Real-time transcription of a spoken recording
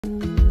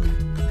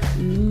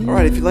All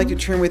right, if you'd like to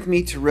turn with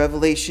me to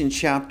Revelation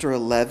chapter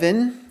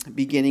 11,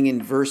 beginning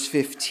in verse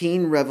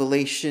 15,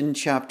 Revelation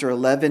chapter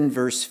 11,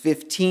 verse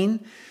 15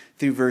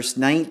 through verse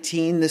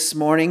 19 this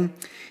morning.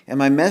 And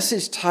my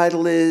message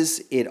title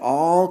is, It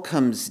All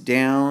Comes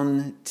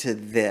Down to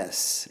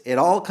This. It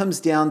all comes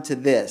down to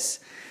this.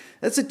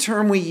 That's a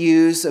term we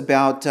use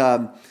about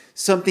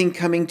something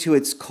coming to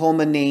its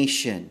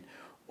culmination,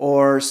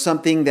 or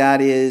something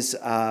that is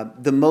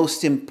the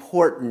most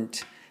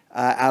important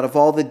out of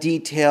all the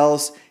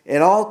details.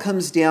 It all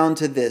comes down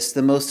to this,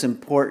 the most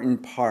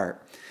important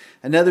part.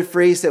 Another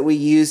phrase that we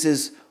use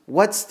is,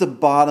 what's the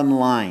bottom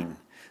line?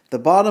 The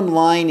bottom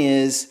line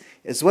is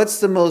what's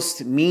the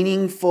most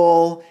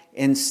meaningful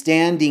and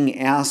standing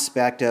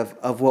aspect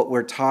of what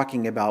we're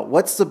talking about?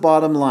 What's the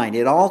bottom line?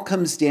 It all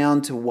comes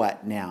down to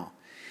what now?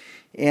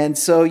 And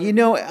so,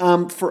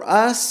 for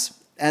us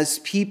as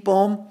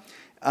people,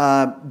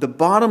 the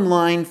bottom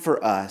line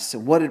for us,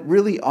 and what it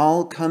really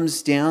all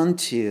comes down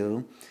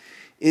to,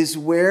 is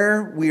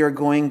where we are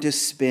going to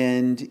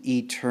spend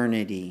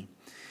eternity.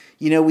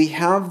 We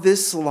have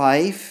this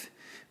life,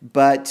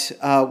 but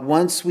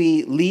once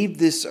we leave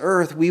this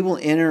earth, we will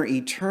enter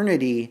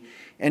eternity.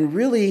 And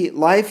really,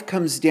 life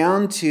comes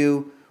down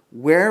to,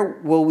 where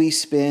will we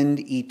spend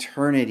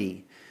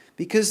eternity?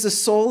 Because the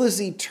soul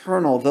is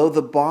eternal. Though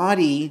the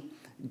body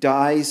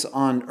dies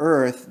on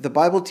earth, the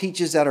Bible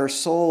teaches that our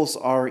souls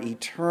are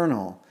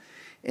eternal.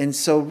 And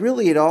so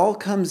really it all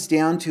comes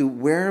down to,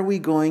 where are we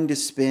going to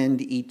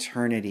spend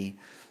eternity?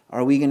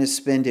 Are we going to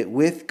spend it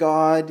with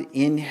God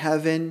in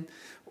heaven,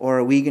 or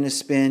are we going to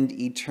spend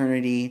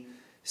eternity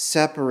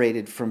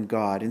separated from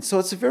God? And so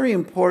it's a very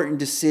important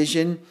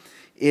decision.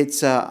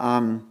 It's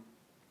a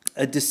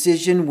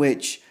decision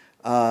which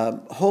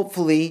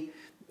hopefully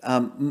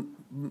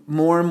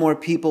more and more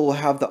people will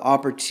have the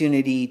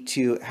opportunity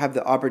to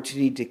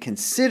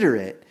consider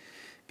it,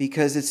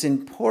 because it's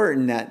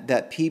important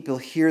that people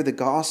hear the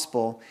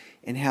gospel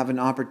and have an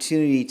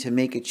opportunity to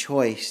make a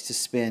choice to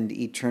spend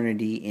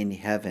eternity in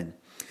heaven.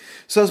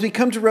 So as we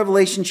come to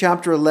Revelation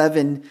chapter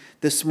 11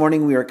 this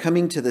morning, we are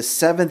coming to the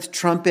seventh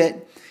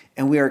trumpet,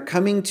 and we are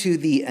coming to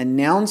the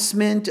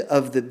announcement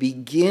of the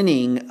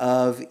beginning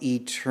of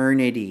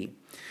eternity.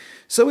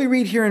 So we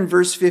read here in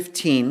verse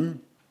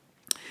 15,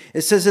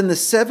 it says, "And the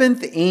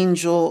seventh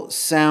angel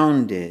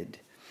sounded,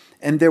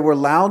 and there were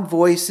loud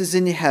voices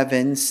in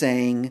heaven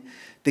saying,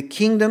 'The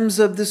kingdoms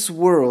of this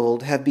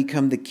world have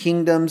become the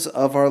kingdoms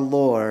of our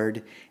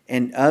Lord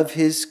and of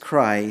his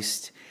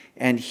Christ,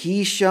 and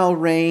he shall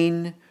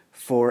reign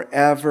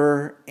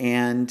forever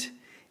and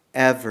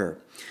ever.'"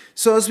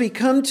 So as we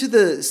come to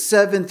the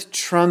seventh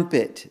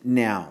trumpet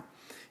now,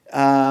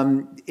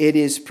 it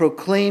is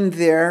proclaimed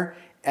there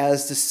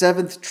as the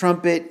seventh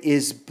trumpet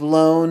is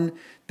blown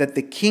that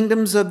the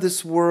kingdoms of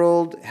this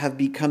world have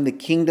become the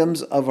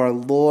kingdoms of our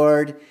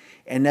Lord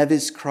and of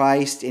his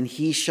Christ, and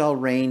he shall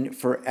reign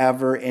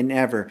forever and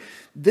ever.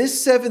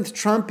 This seventh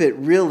trumpet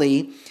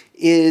really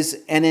is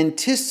an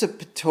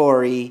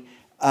anticipatory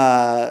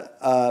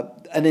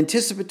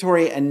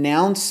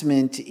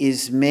announcement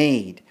is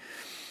made.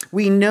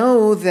 We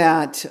know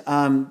that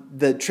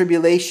the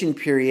tribulation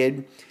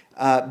period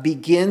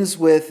begins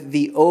with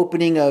the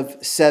opening of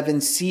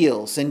seven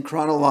seals, and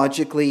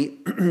chronologically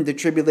the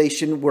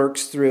tribulation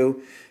works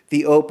through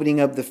the opening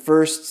of the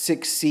first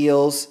six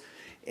seals,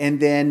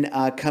 and then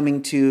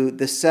coming to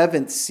the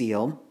seventh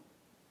seal.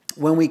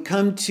 When we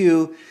come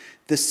to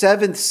the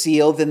seventh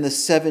seal, then the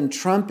seven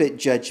trumpet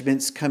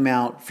judgments come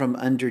out from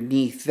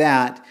underneath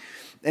that.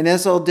 And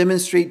as I'll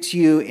demonstrate to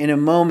you in a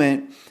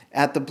moment,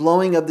 at the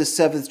blowing of the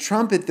seventh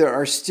trumpet, there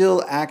are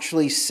still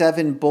actually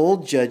seven bowl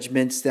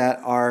judgments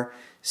that are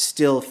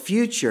still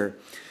future.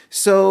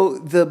 So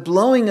the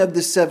blowing of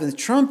the seventh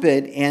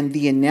trumpet and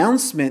the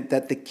announcement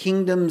that the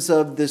kingdoms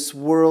of this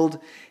world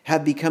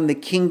have become the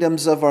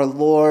kingdoms of our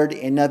Lord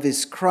and of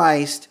his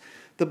Christ,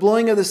 the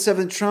blowing of the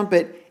seventh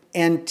trumpet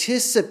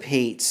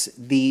anticipates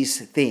these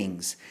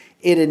things.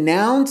 It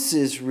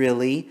announces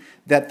really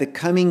that the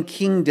coming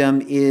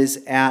kingdom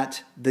is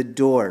at the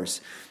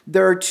doors.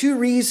 There are two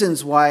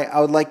reasons why I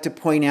would like to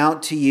point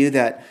out to you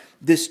that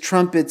this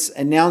trumpet's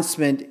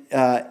announcement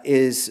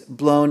is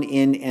blown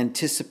in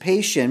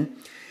anticipation.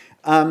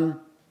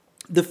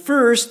 The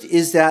first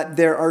is that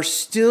there are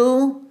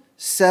still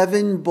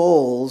seven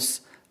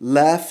bowls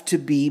left to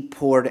be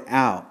poured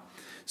out.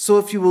 So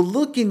if you will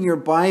look in your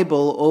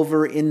Bible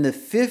over in the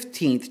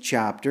 15th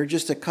chapter,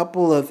 just a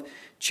couple of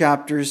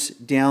chapters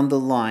down the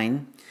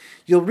line,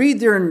 you'll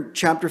read there in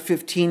chapter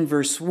 15,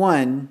 verse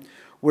 1,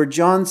 where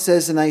John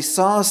says, "And I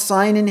saw a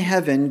sign in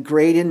heaven,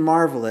 great and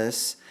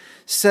marvelous,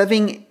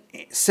 seven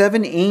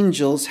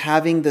angels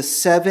having the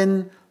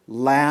seven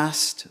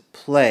last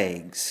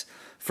plagues,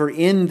 for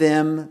in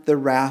them the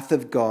wrath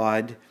of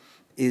God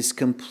is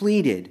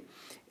completed."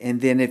 And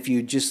then if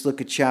you just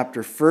look a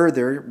chapter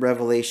further,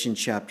 Revelation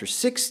chapter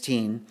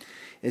 16,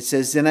 it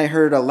says, "Then I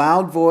heard a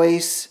loud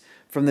voice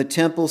from the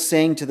temple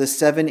saying to the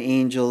seven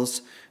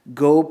angels,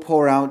 go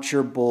pour out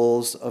your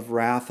bowls of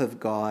wrath of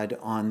God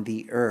on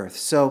the earth.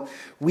 So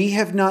we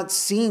have not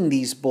seen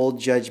these bowl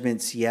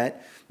judgments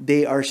yet.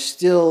 They are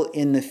still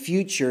in the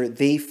future.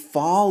 They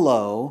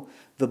follow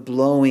the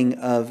blowing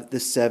of the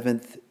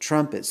seventh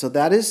trumpet. So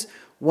that is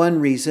one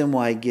reason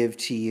why I give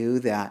to you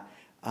that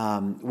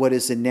what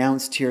is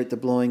announced here at the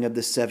blowing of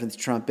the seventh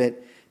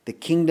trumpet, the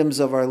kingdoms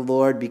of our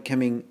Lord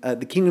becoming,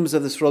 the kingdoms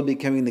of this world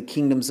becoming the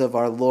kingdoms of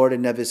our Lord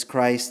and of his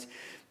Christ,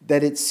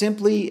 that it's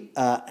simply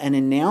an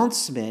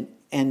announcement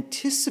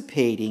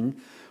anticipating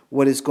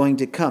what is going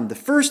to come. The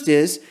first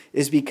is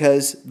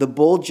because the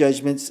bowl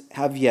judgments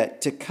have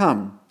yet to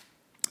come.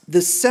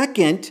 The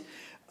second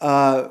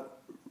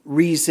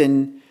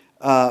reason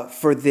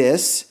for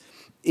this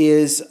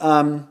is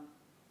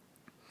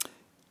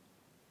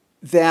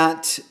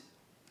that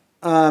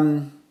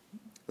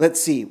let's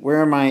see,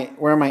 where am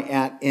I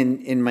at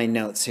in my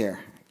notes here?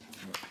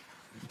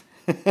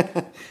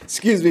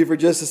 Excuse me for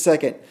just a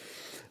second.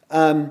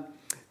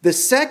 The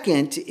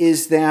second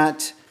is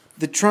that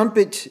the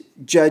trumpet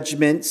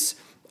judgments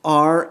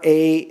are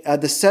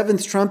the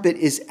seventh trumpet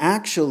is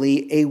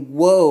actually a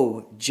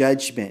woe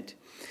judgment.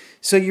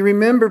 So you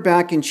remember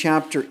back in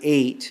chapter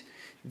 8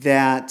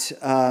 that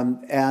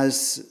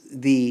as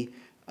the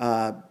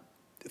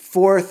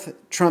fourth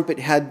trumpet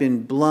had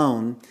been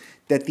blown,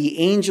 that the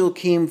angel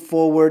came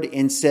forward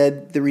and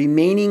said the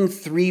remaining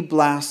three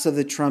blasts of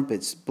the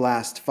trumpets,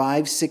 blast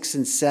 5, 6,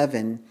 and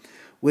 7,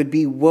 would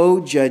be woe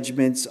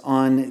judgments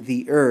on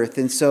the earth.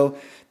 And so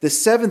the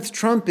seventh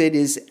trumpet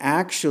is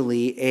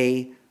actually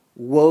a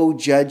woe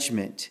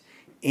judgment.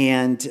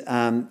 And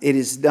it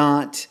is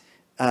not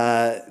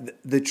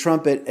the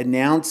trumpet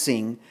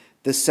announcing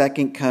the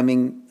second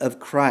coming of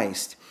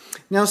Christ.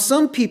 Now,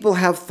 some people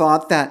have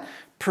thought that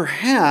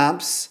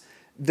perhaps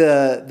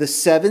the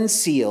seven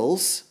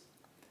seals,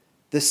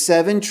 the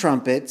seven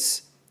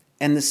trumpets,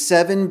 and the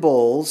seven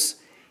bowls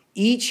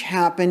each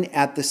happen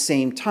at the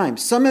same time.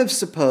 Some have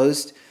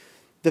supposed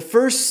the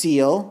first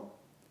seal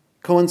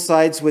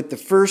coincides with the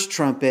first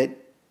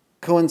trumpet,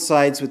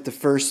 coincides with the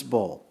first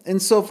bowl,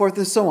 and so forth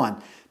and so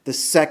on. The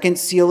second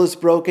seal is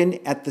broken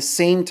at the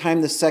same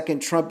time the second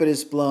trumpet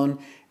is blown,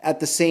 at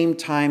the same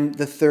time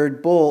the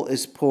third bowl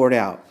is poured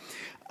out.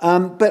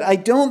 But I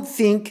don't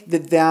think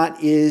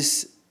that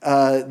is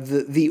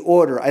the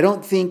order. I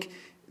don't think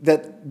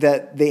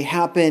that they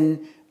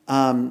happen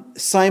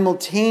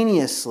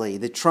simultaneously,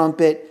 the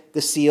trumpet,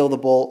 the seal, the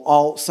bowl,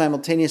 all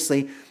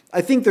simultaneously.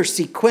 I think they're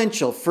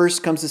sequential.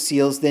 First comes the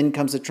seals, then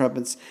comes the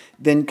trumpets,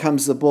 then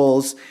comes the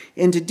bowls.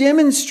 And to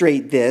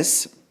demonstrate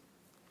this,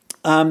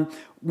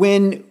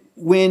 when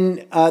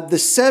the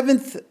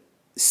seventh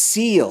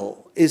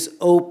seal is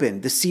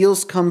opened, the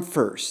seals come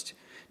first.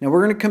 Now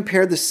we're going to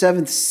compare the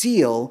seventh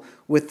seal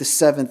with the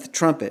seventh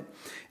trumpet.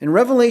 In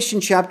Revelation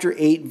chapter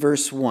 8,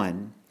 verse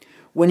 1,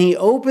 when he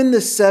opened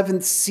the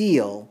seventh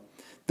seal,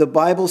 the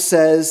Bible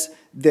says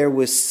there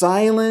was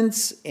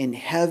silence in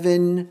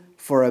heaven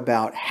for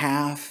about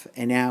half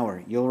an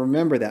hour. You'll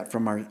remember that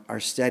from our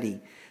study,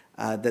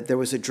 that there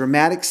was a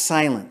dramatic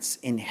silence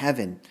in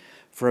heaven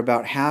for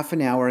about half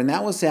an hour, and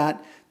that was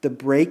at the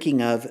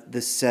breaking of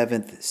the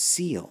seventh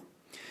seal.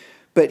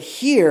 But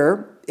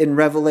here in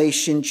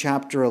Revelation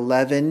chapter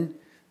 11,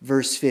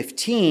 verse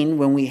 15,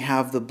 when we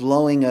have the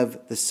blowing of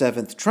the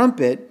seventh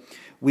trumpet,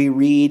 we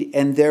read,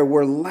 "And there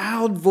were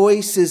loud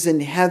voices in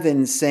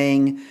heaven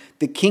saying,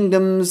 the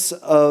kingdoms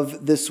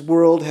of this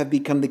world have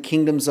become the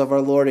kingdoms of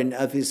our Lord and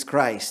of his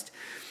Christ."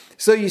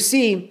 So you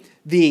see,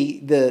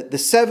 the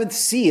seventh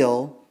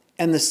seal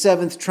and the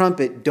seventh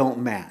trumpet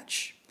don't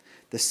match.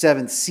 The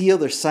seventh seal,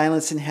 there's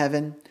silence in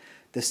heaven.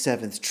 The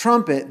seventh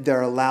trumpet, there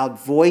are loud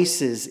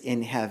voices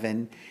in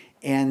heaven.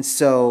 And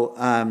so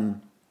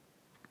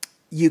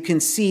you can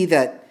see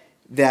that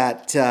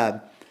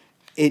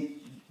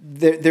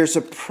there's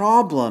a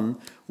problem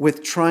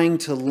with trying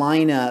to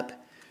line up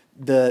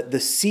the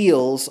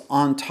seals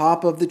on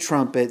top of the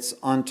trumpets,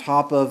 on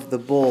top of the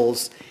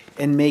bowls,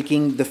 and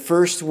making the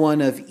first one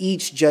of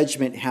each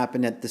judgment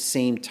happen at the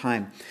same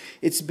time.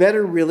 It's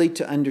better really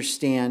to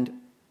understand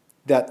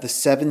that the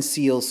seven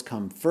seals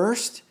come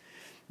first,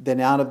 then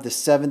out of the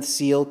seventh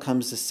seal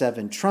comes the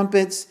seven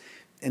trumpets,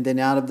 and then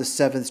out of the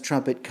seventh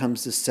trumpet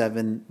comes the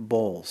seven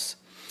bowls.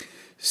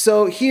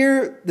 So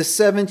here the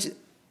seventh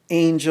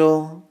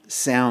angel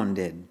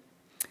sounded,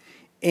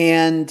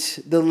 and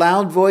the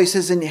loud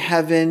voices in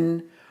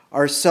heaven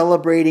are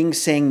celebrating,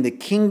 saying, the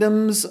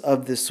kingdoms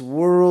of this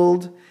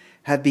world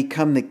have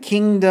become the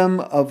kingdom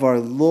of our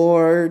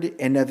Lord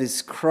and of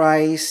his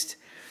Christ,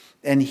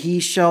 and he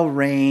shall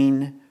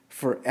reign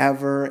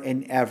forever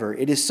and ever.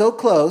 It is so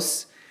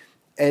close,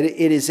 and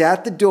it is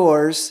at the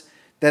doors,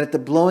 that at the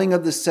blowing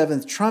of the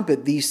seventh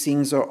trumpet, these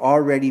things are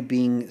already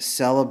being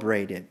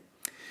celebrated.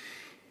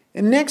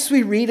 And next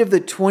we read of the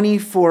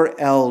 24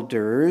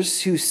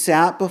 elders who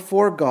sat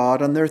before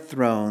God on their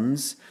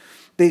thrones.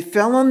 They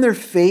fell on their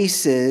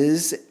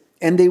faces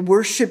and they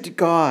worshiped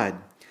God,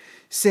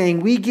 saying,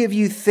 we give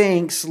you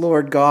thanks,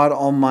 Lord God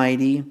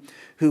Almighty,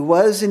 who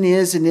was and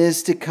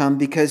is to come,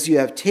 because you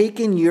have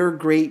taken your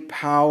great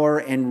power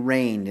and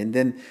reigned. And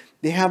then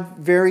They have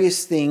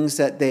various things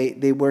that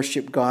they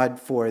worship God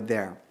for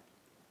there.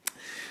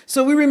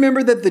 So we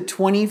remember that the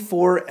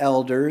 24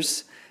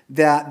 elders,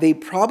 that they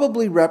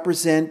probably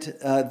represent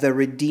the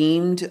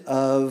redeemed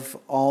of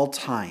all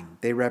time.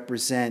 They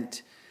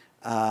represent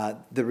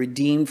the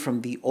redeemed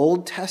from the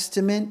Old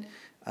Testament,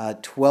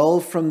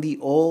 12 from the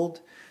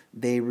Old.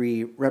 They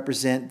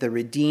represent the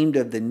redeemed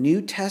of the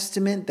New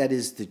Testament, that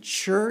is the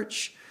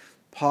church,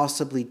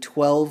 possibly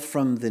 12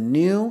 from the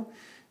New.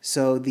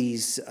 So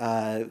these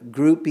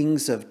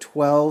groupings of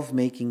 12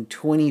 making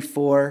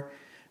 24.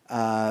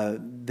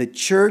 The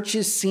church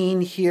is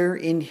seen here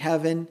in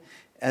heaven,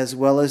 as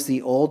well as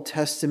the Old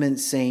Testament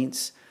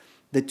saints,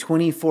 the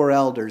 24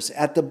 elders.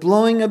 At the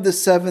blowing of the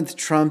seventh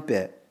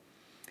trumpet,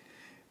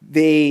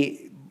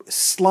 they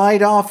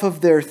slide off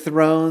of their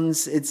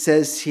thrones, it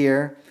says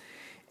here,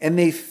 and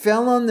they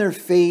fell on their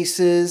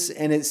faces,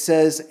 and it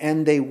says,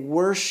 and they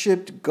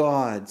worshiped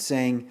God,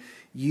 saying,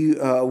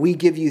 we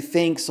give you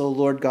thanks, O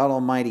Lord God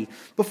Almighty.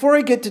 Before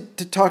I get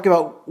to talk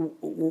about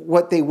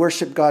what they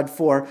worship God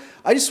for,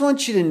 I just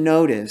want you to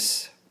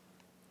notice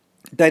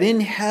that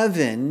in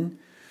heaven,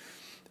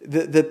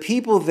 the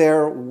people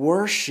there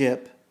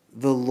worship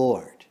the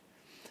Lord.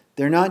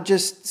 They're not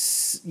just,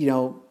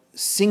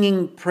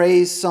 singing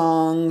praise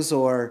songs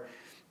or,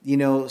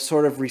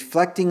 sort of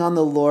reflecting on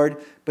the Lord,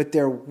 but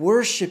they're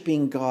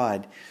worshiping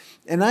God.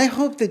 And I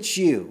hope that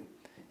you,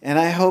 and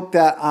I hope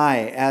that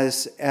I,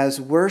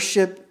 as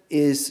worship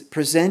is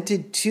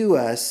presented to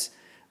us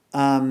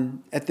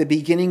at the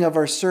beginning of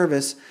our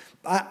service,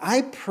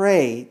 I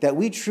pray that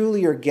we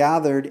truly are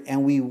gathered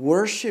and we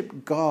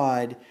worship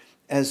God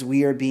as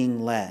we are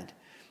being led.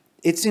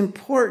 It's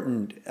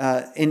important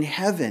in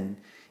heaven.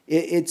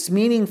 It's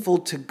meaningful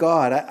to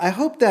God. I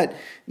hope that,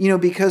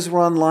 because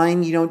we're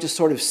online, you don't just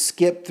sort of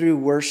skip through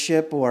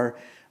worship or,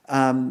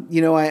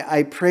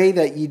 I pray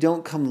that you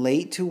don't come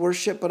late to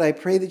worship, but I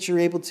pray that you're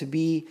able to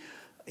be,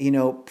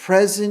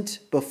 present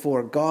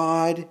before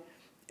God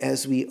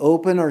as we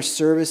open our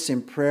service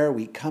in prayer.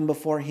 We come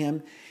before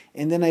Him.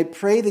 And then I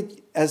pray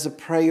that as a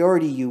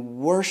priority, you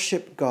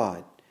worship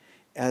God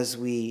as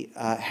we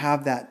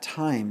have that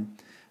time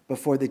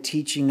before the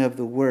teaching of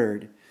the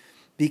Word.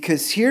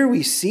 Because here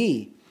we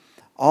see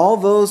all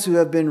those who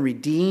have been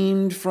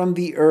redeemed from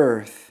the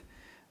earth,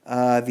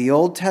 the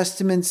Old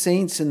Testament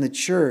saints in the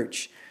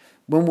church.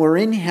 When we're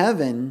in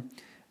heaven,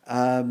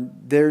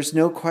 there's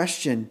no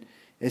question.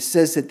 It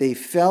says that they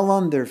fell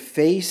on their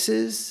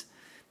faces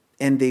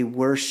and they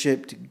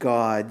worshiped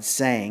God,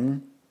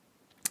 saying.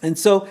 And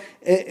so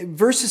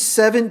verses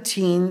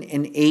 17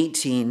 and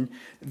 18,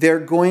 they're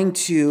going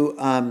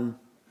to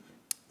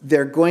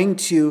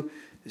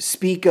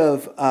speak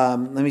of,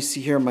 let me see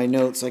here in my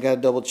notes, I got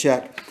to double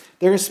check.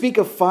 They're going to speak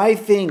of 5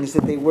 things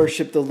that they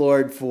worship the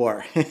Lord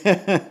for.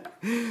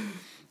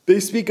 They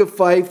speak of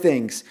 5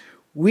 things.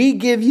 We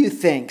give you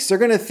thanks. They're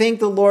going to thank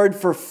the Lord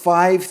for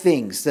 5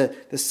 things. The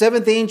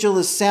 7th angel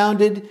is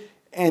sounded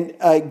and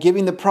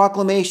giving the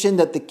proclamation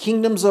that the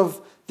kingdoms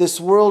of this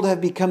world have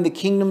become the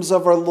kingdoms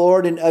of our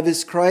Lord and of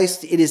His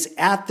Christ. It is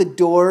at the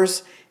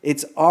doors.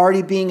 It's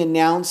already being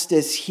announced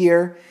as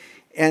here.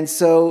 And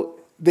so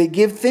they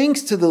give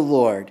thanks to the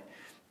Lord.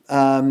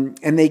 And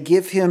they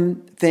give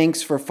Him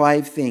thanks for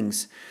 5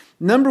 things.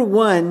 Number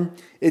 1,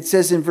 it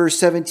says in verse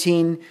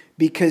 17,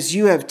 because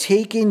you have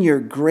taken your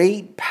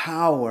great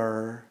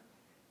power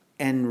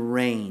and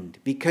reigned.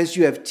 Because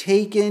you have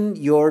taken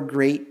your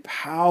great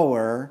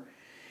power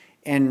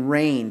and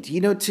reigned.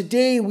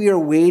 Today we are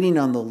waiting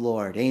on the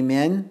Lord.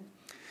 Amen?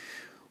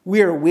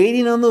 We are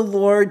waiting on the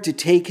Lord to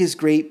take His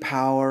great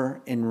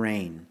power and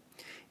reign.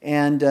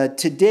 And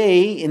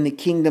today in the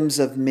kingdoms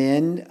of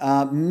men,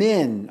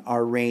 men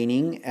are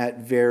reigning at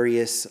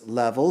various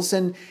levels.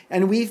 And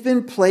we've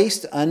been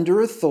placed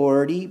under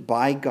authority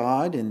by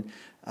God. And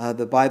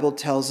the Bible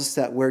tells us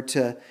that we're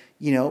to,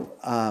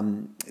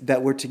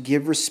 that we're to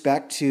give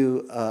respect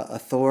to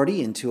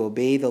authority and to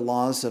obey the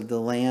laws of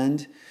the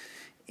land.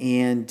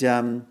 And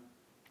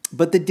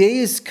but the day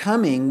is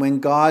coming when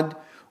God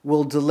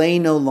will delay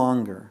no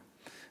longer.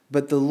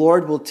 But the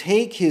Lord will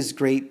take His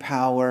great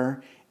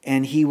power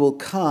and He will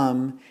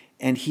come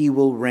and He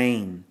will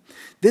reign.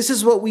 This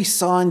is what we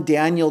saw in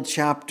Daniel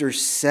chapter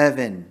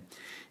 7.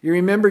 You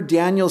remember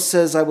Daniel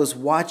says, I was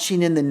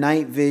watching in the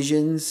night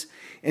visions,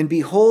 and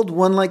behold,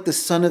 one like the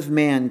Son of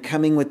Man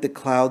coming with the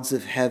clouds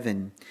of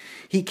heaven.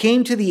 He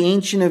came to the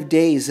Ancient of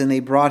Days, and they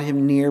brought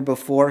Him near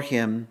before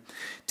Him.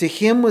 To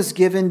Him was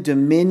given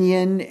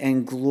dominion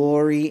and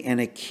glory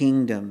and a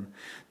kingdom,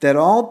 that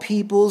all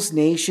peoples,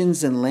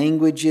 nations, and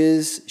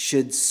languages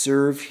should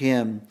serve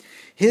Him.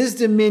 His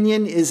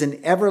dominion is an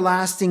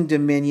everlasting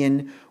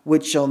dominion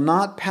which shall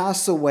not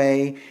pass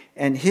away,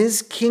 and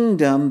His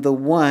kingdom the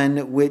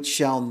one which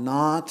shall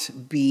not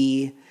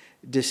be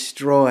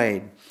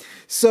destroyed.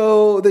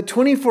 So the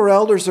 24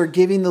 elders are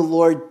giving the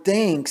Lord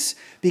thanks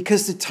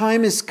because the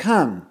time has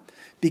come,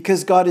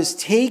 because God is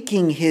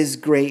taking His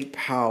great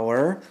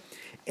power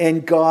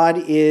and God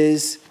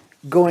is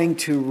going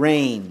to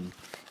reign.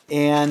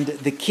 And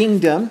the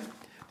kingdom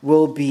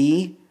will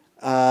be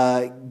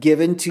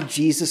given to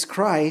Jesus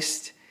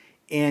Christ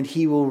and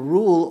he will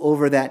rule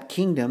over that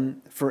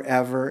kingdom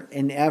forever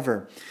and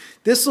ever.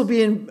 This will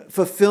be in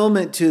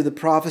fulfillment to the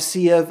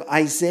prophecy of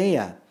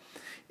Isaiah.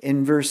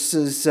 In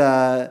verses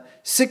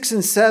 6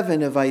 and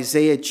 7 of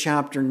Isaiah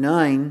chapter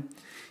 9,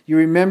 you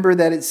remember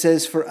that it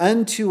says, "For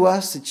unto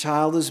us a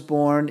child is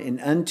born, and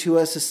unto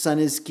us a son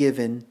is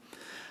given."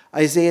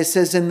 Isaiah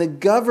says, "And the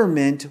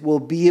government will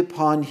be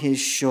upon his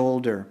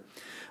shoulder.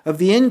 Of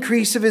the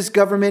increase of his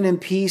government and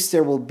peace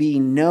there will be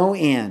no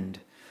end,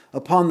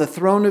 upon the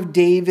throne of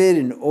David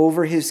and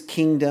over his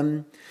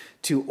kingdom,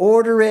 to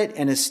order it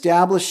and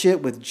establish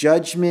it with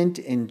judgment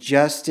and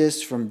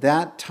justice from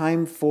that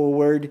time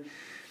forward,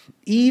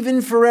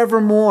 even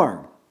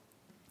forevermore."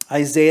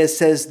 Isaiah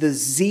says, "The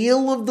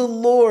zeal of the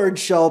Lord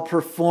shall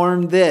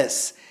perform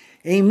this."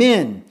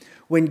 Amen.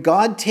 When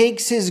God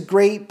takes his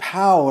great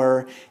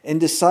power and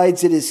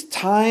decides it is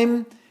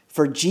time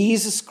for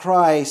Jesus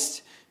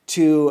Christ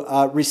to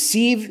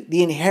receive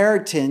the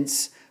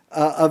inheritance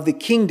of the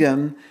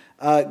kingdom,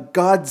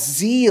 God's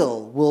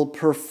zeal will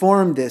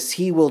perform this.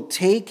 He will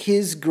take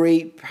his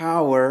great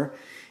power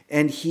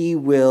and he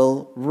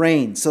will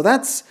reign. So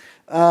that's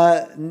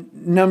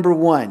number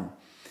one.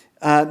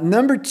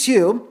 Number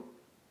two,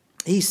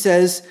 he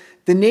says,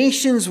 "The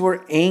nations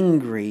were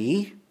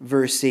angry,"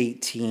 verse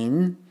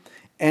 18,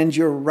 "and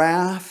your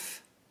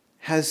wrath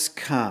has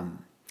come."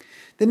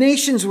 The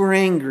nations were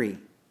angry,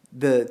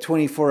 the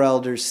 24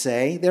 elders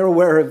say. They're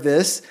aware of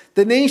this.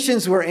 The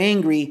nations were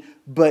angry,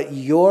 but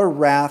your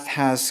wrath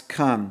has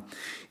come.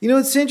 You know,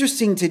 it's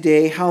interesting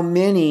today how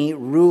many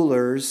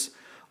rulers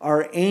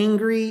are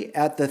angry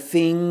at the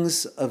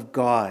things of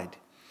God.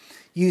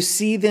 You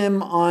see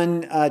them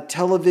on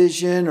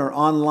television or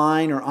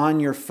online or on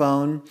your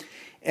phone,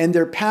 and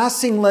they're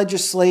passing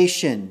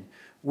legislation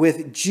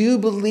with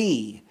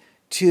jubilee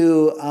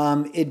to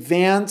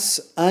advance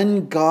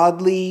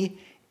ungodly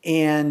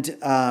and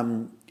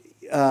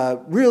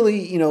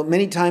really,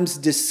 many times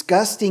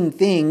disgusting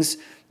things.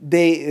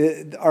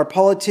 Our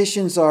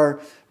politicians are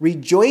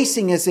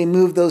rejoicing as they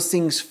move those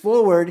things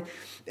forward,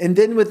 and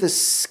then with a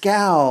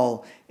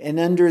scowl and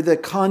under the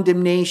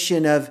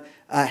condemnation of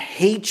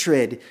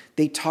hatred,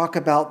 they talk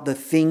about the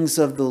things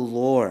of the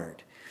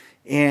Lord.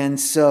 And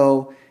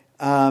so,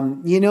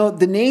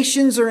 the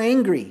nations are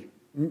angry.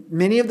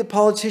 Many of the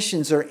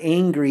politicians are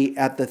angry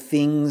at the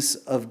things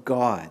of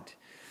God.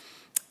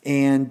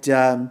 And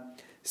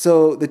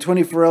so the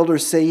 24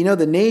 elders say,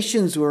 the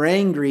nations were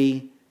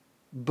angry,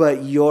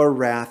 but your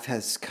wrath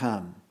has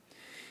come.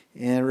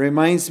 And it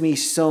reminds me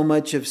so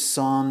much of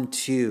Psalm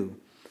 2,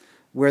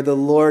 where the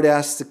Lord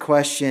asks the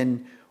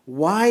question,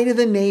 why do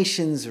the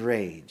nations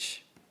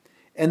rage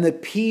and the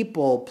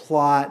people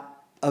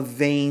plot a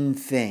vain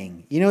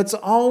thing? It's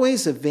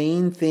always a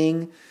vain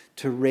thing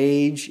to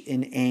rage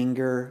in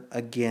anger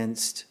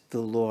against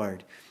the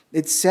Lord.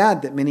 It's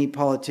sad that many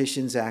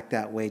politicians act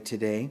that way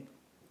today.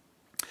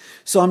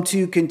 Psalm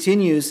 2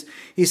 continues.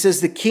 He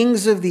says, "The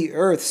kings of the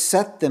earth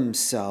set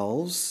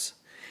themselves,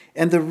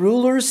 and the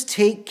rulers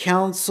take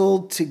counsel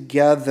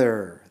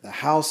together," the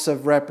House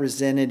of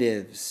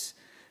Representatives,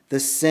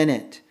 the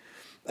Senate,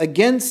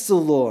 "against the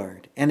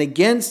Lord and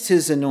against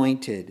his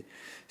anointed,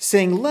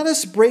 saying, let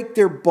us break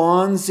their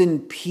bonds in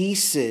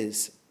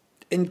pieces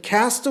and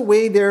cast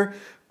away their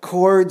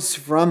cords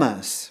from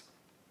us."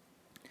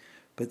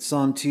 But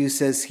Psalm 2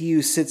 says, "He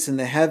who sits in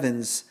the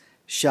heavens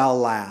shall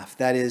laugh."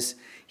 That is,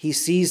 he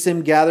sees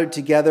them gathered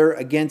together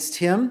against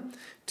him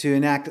to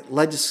enact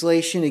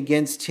legislation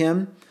against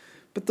him.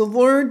 But the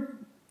Lord,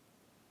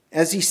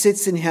 as he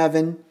sits in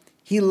heaven,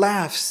 he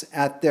laughs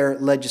at their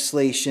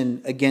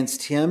legislation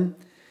against him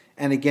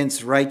and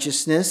against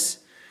righteousness.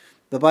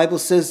 The Bible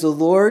says the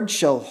Lord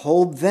shall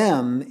hold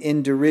them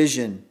in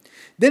derision.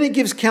 Then it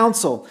gives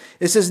counsel.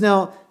 It says,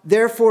 "Now,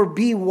 therefore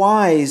be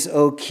wise,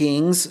 O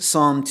kings,"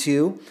 Psalm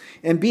 2,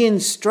 "and be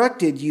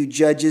instructed, you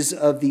judges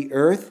of the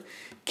earth.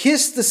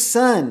 Kiss the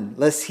Son,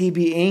 lest he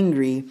be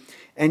angry,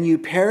 and you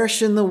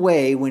perish in the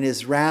way when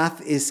his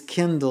wrath is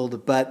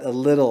kindled but a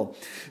little."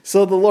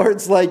 So the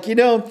Lord's like,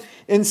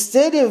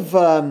 instead of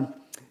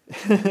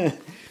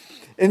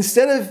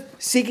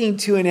seeking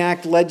to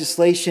enact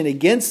legislation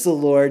against the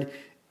Lord,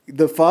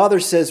 the Father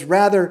says,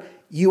 rather,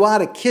 you ought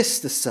to kiss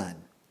the Son.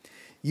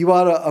 You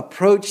ought to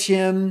approach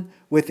him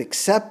with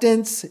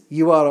acceptance.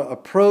 You ought to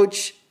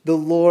approach the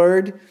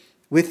Lord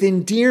with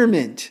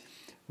endearment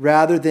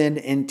rather than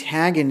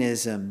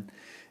antagonism,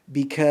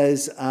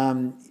 because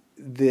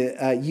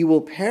you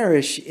will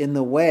perish in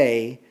the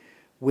way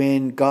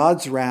when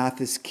God's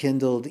wrath is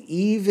kindled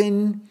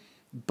even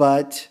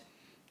but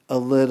a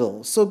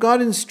little. So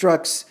God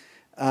instructs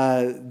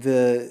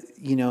the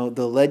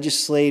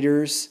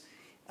legislators,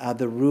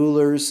 the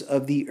rulers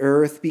of the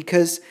earth,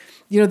 because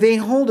they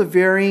hold a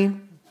very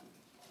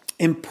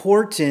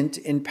important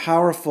and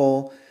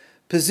powerful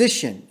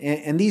position,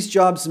 and these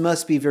jobs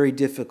must be very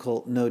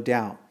difficult, no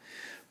doubt.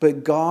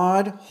 But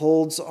God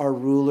holds our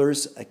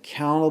rulers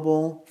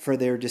accountable for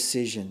their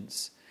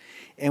decisions.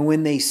 And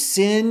when they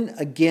sin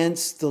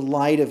against the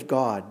light of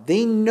God,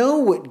 they know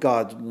what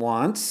God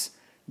wants.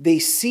 They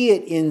see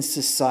it in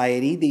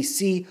society. They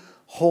see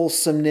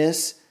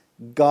wholesomeness.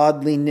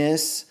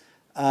 godliness,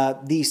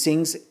 these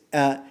things.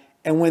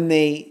 And when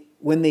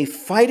they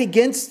fight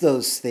against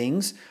those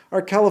things,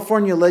 our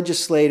California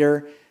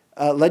legislature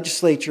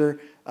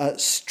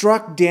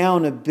struck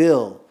down a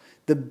bill.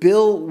 The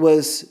bill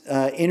was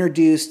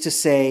introduced to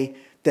say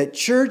that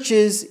church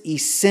is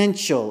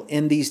essential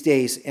in these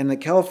days, and the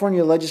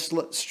California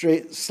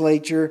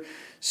legislature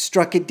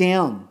struck it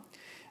down.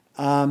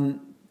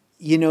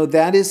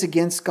 That is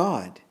against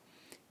God.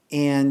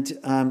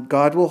 And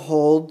God will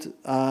hold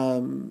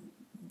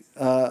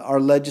our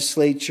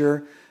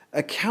legislature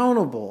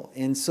accountable.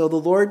 And so the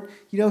Lord,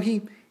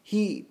 he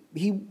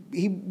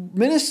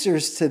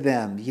ministers to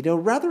them.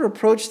 Rather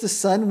approach the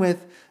Son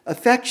with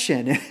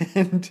affection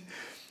and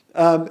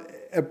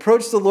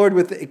approach the Lord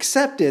with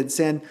acceptance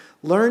and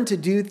learn to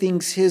do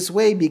things His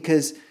way,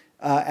 because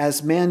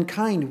as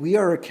mankind, we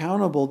are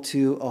accountable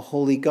to a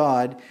holy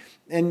God,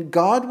 and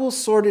God will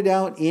sort it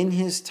out in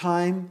His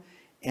time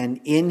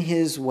and in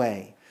His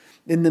way.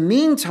 In the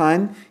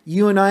meantime,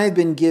 you and I have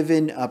been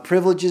given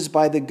privileges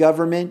by the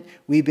government.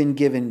 We've been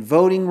given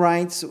voting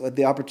rights,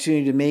 the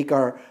opportunity to make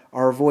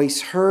our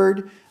voice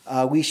heard.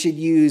 We should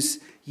use,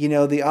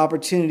 the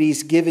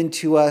opportunities given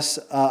to us,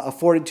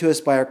 afforded to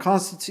us by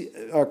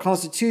our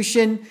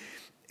Constitution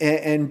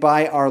and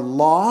by our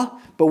law,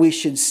 but we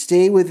should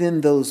stay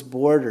within those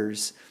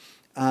borders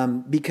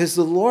because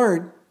the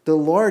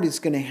Lord is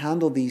going to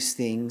handle these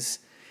things.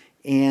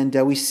 And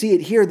we see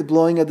it here, the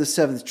blowing of the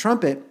seventh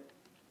trumpet.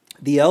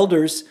 The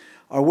elders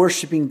are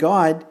worshiping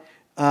God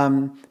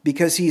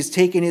because He has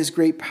taken His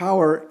great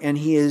power and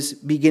He is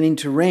beginning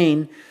to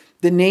reign.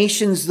 The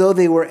nations, though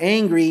they were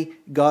angry,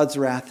 God's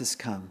wrath has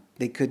come.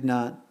 They could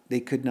not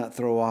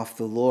throw off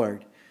the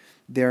Lord.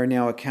 They are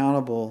now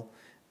accountable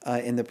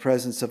in the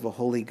presence of a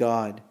holy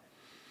God.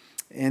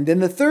 And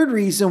then the third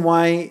reason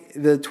why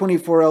the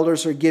 24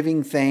 elders are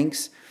giving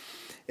thanks,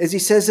 as he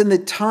says, in the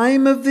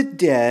time of the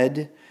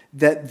dead,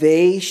 that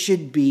they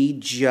should be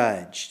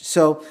judged.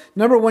 So,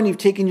 number one, you've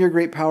taken your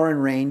great power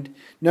and reigned.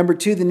 Number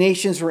two, the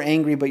nations were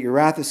angry, but your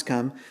wrath has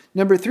come.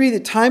 Number three, the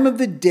time of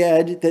the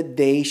dead, that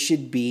they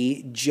should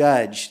be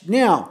judged.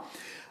 Now,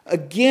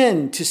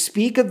 again, to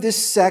speak of this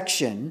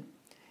section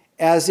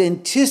as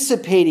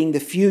anticipating the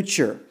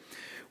future,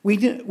 we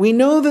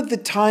know that the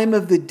time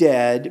of the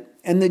dead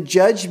and the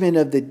judgment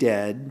of the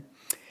dead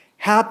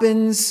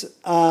happens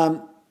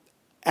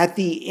at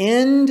the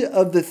end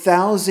of the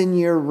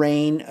 1,000-year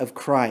reign of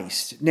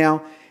Christ.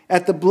 Now,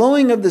 at the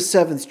blowing of the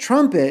seventh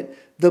trumpet,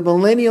 the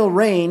millennial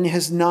reign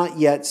has not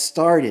yet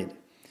started.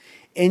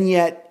 And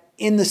yet,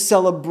 in the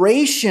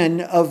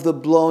celebration of the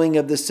blowing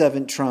of the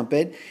seventh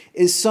trumpet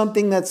is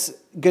something that's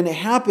going to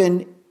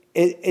happen.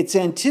 It's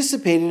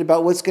anticipated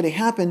about what's going to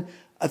happen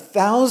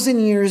 1,000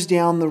 years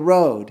down the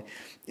road.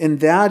 And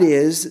that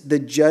is the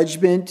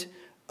judgment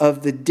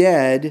of the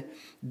dead,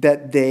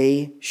 that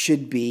they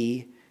should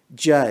be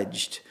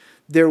judged.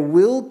 There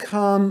will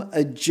come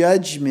a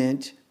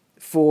judgment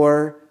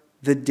for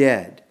the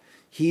dead.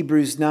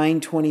 Hebrews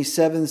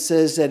 9:27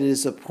 says that it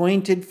is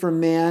appointed for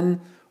man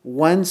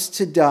once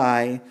to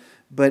die,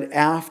 but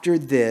after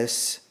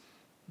this,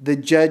 the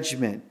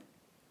judgment.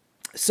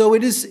 So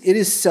it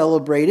is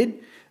celebrated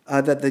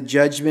that the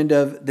judgment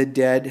of the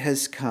dead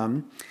has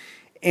come.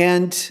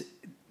 And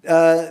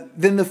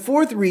then the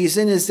fourth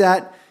reason is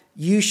that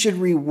you should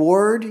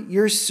reward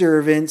your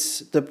servants,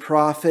 the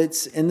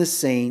prophets and the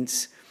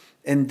saints,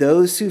 and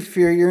those who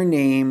fear your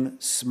name,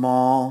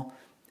 small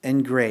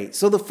and great.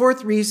 So the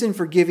fourth reason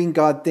for giving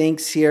God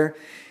thanks here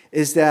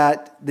is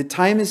that the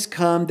time has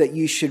come that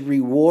you should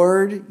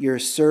reward your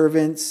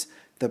servants,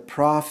 the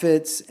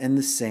prophets and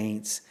the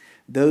saints,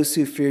 those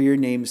who fear your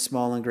name,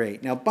 small and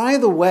great. Now, by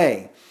the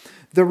way,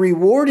 the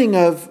rewarding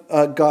of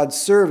God's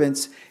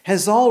servants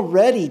has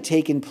already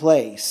taken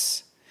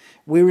place.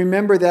 We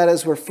remember that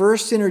as we're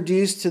first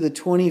introduced to the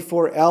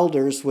 24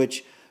 elders,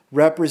 which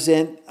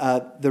represent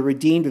the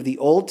redeemed of the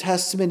Old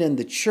Testament and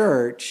the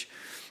church,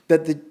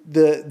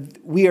 that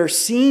we are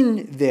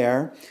seen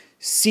there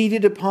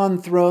seated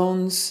upon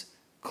thrones,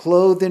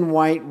 clothed in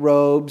white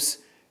robes,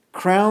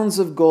 crowns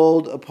of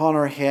gold upon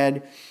our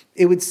head.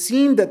 It would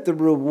seem that the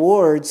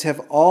rewards have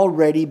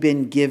already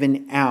been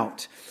given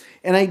out.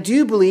 And I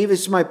do believe,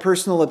 it's my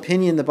personal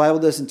opinion, the Bible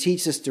doesn't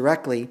teach this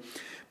directly,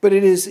 but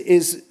it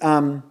is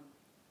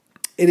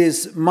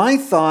my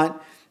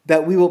thought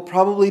that we will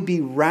probably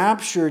be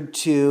raptured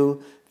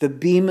to the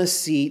bema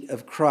seat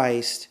of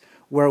Christ,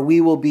 where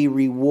we will be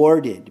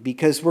rewarded,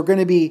 because we're going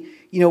to be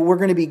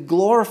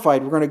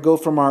glorified. We're going to go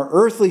from our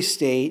earthly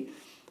state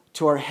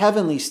to our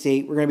heavenly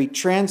state. We're going to be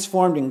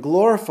transformed and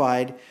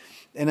glorified.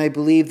 And I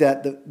believe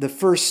that the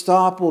first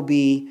stop will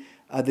be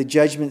the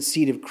judgment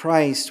seat of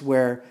Christ,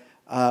 where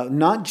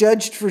not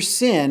judged for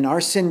sin,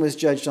 our sin was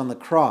judged on the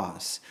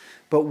cross,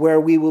 but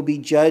where we will be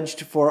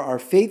judged for our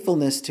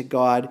faithfulness to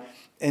God,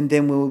 and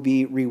then we will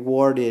be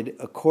rewarded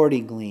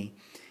accordingly.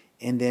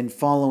 And then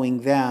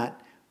following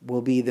that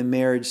will be the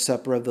marriage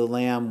supper of the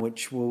Lamb,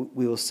 which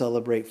we will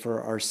celebrate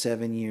for our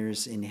 7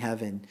 years in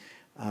heaven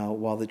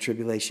while the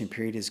tribulation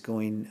period is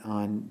going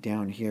on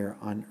down here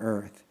on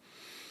earth.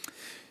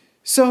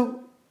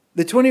 So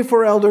The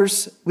 24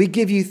 elders, we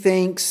give you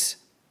thanks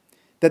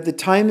that the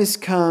time has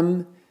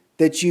come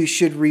that you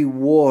should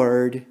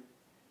reward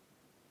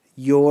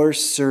your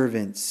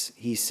servants,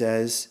 he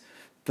says,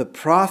 the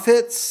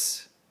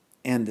prophets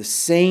and the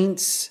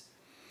saints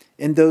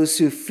and those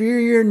who fear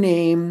your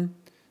name,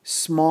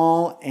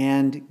 small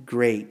and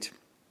great.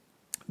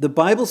 The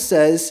Bible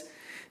says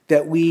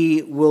that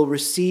we will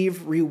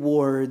receive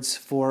rewards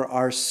for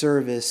our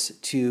service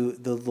to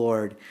the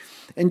Lord.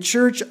 And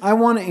church, I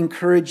want to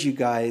encourage you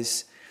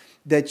guys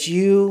that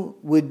you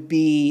would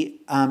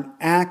be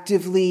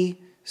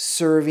actively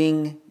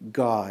serving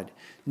God.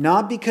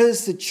 Not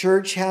because the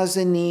church has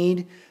a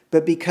need,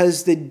 but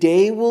because the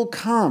day will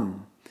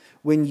come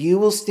when you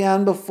will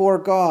stand before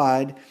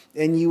God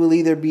and you will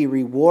either be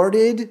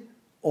rewarded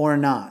or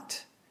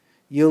not.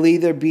 You'll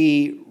either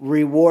be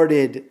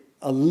rewarded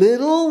a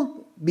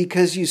little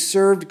because you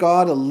served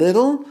God a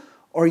little,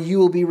 or you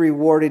will be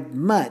rewarded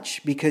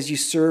much because you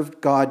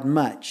served God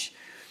much.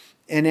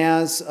 And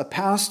as a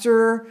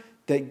pastor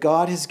that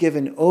God has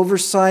given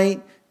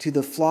oversight to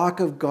the flock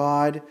of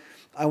God,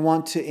 I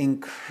want to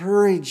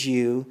encourage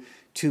you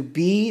to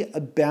be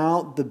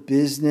about the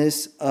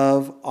business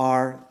of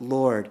our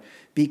Lord,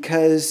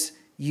 because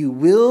you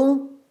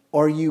will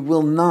or you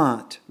will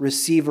not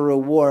receive a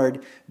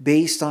reward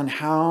based on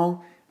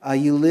how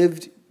you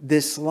lived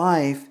this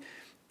life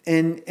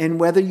and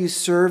whether you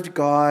served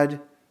God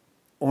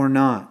or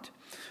not.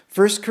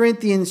 1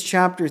 Corinthians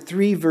chapter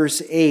 3,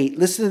 verse 8,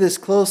 listen to this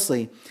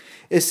closely.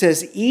 It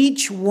says,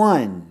 each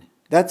one,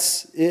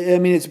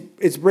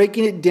 it's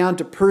breaking it down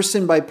to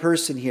person by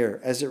person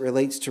here as it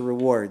relates to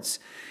rewards.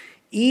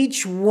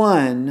 Each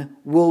one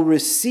will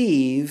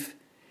receive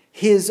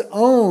his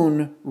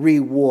own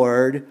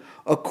reward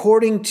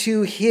according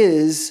to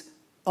his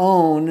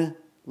own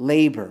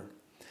labor.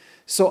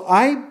 So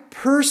I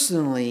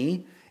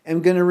personally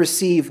am going to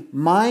receive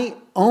my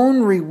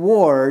own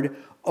reward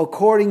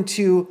according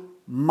to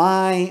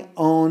my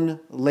own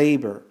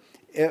labor.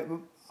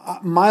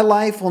 My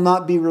life will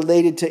not be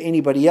related to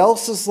anybody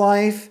else's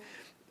life.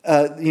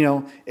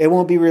 It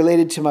won't be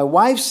related to my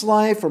wife's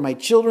life or my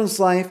children's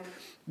life.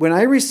 When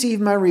I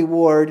receive my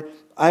reward,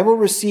 I will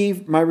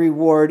receive my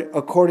reward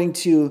according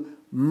to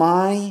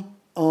my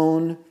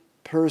own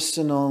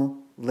personal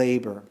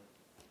labor.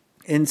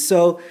 And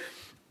so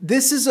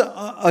this is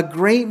a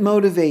great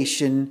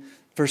motivation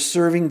for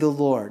serving the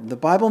Lord. The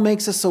Bible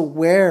makes us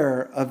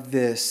aware of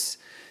this,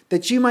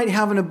 that you might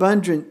have an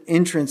abundant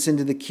entrance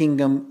into the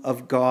kingdom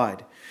of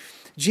God.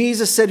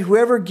 Jesus said,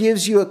 whoever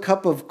gives you a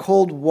cup of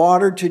cold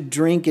water to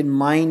drink in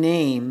my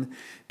name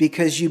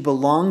because you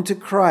belong to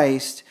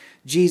Christ,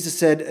 Jesus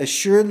said,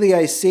 assuredly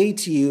I say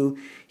to you,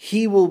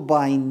 he will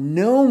by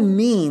no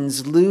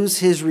means lose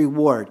his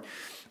reward.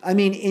 I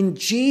mean, in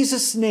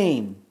Jesus'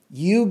 name,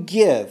 you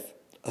give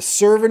a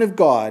servant of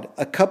God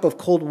a cup of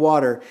cold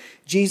water.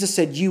 Jesus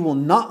said, you will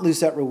not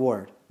lose that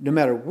reward. No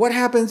matter what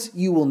happens,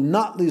 you will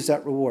not lose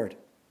that reward.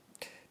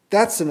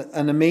 That's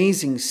an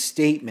amazing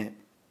statement.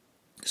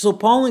 So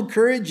Paul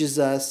encourages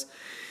us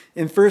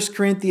in 1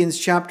 Corinthians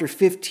chapter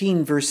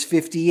 15, verse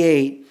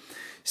 58,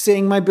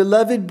 saying, my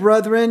beloved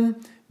brethren,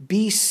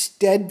 be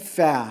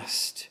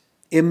steadfast,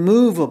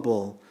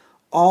 immovable,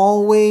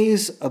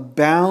 always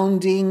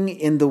abounding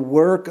in the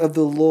work of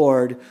the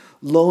Lord,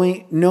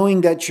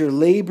 knowing that your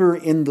labor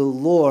in the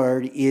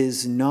Lord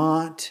is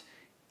not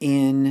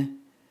in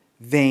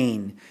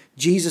vain.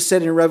 Jesus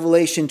said in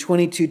Revelation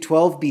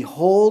 22:12,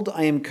 behold,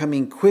 I am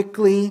coming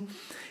quickly,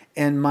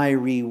 and my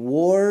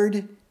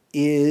reward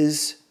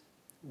is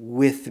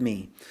with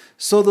me.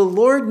 So the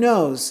Lord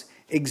knows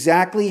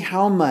exactly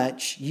how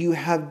much you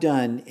have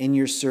done in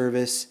your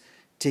service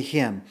to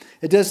him.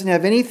 It doesn't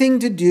have anything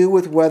to do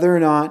with whether or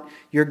not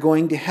you're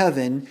going to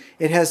heaven.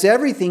 It has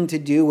everything to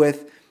do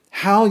with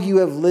how you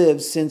have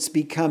lived since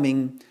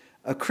becoming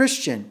a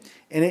Christian.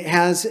 And it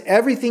has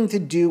everything to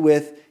do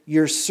with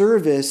your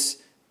service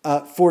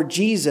for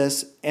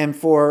Jesus and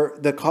for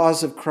the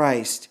cause of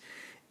Christ.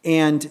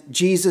 And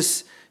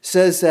Jesus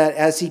says that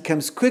as he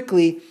comes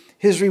quickly,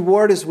 his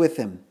reward is with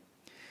him.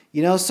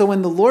 So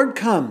when the Lord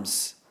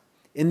comes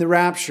in the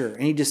rapture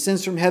and he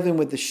descends from heaven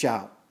with a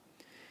shout,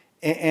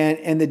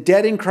 and the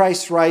dead in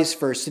Christ rise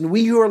first, and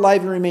we who are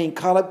alive and remain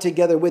caught up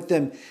together with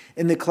them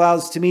in the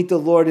clouds to meet the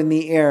Lord in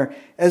the air.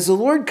 As the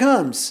Lord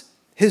comes,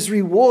 his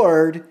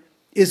reward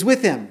is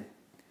with him.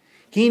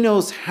 He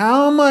knows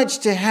how much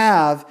to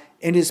have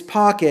in his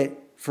pocket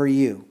for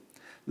you.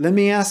 Let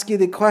me ask you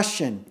the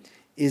question,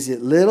 is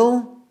it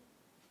little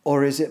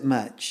or is it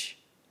much?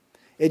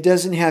 It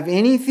doesn't have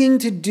anything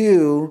to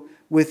do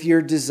with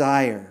your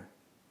desire.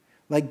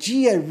 Like,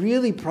 gee, I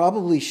really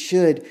probably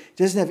should. It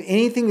doesn't have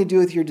anything to do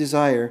with your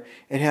desire.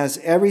 It has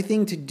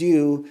everything to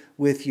do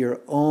with your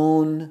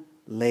own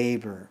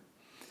labor.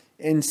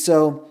 And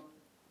so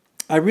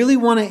I really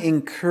want to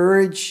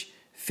encourage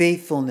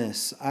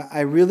faithfulness. I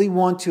really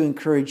want to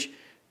encourage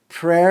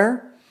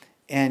prayer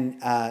and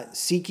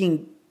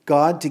seeking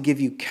God to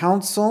give you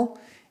counsel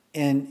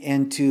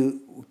and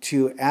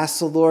to ask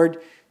the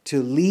Lord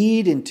to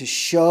lead and to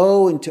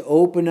show and to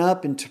open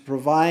up and to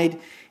provide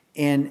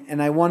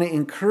And I want to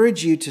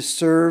encourage you to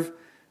serve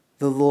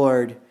the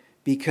Lord,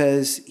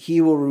 because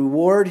he will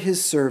reward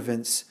his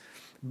servants,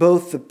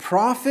 both the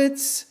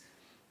prophets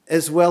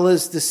as well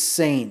as the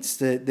saints,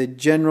 the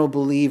general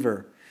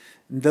believer,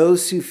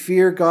 those who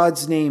fear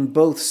God's name,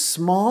 both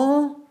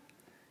small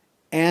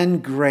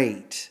and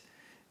great.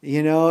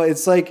 You know,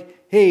 it's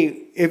like,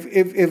 hey,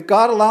 if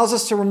God allows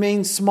us to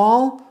remain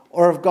small,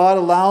 or if God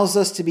allows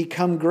us to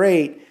become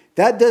great,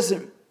 that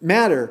doesn't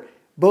matter.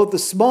 Both the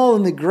small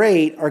and the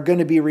great are going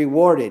to be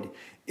rewarded.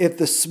 If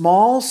the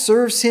small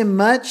serves him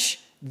much,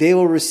 they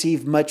will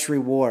receive much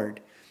reward.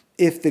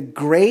 If the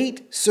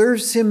great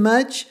serves him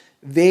much,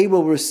 they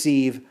will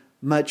receive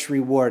much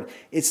reward.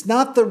 It's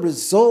not the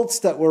results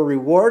that we're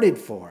rewarded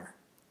for,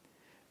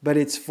 but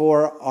it's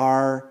for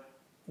our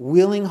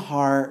willing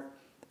heart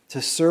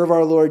to serve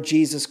our Lord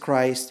Jesus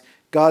Christ.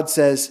 God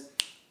says,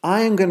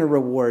 I am going to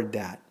reward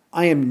that.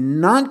 I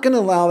am not going to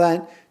allow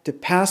that to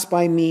pass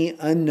by me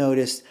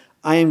unnoticed.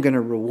 I am going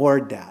to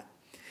reward that.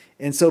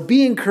 And so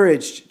be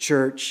encouraged,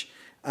 church.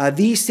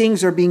 These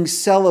things are being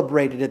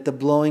celebrated at the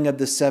blowing of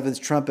the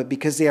seventh trumpet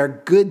because they are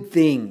good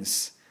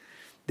things.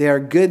 They are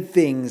good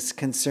things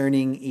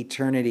concerning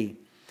eternity.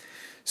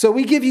 So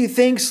we give you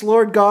thanks,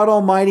 Lord God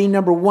Almighty,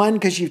 number one,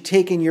 because you've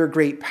taken your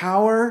great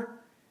power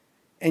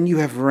and you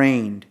have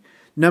reigned.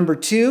 Number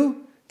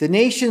two, the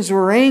nations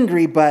were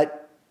angry,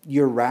 but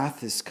your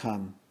wrath has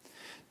come.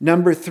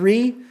 Number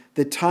three,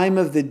 the time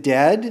of the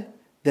dead,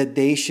 that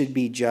they should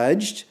be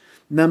judged.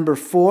 Number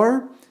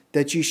four,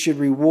 that you should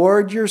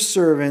reward your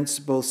servants,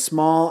 both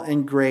small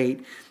and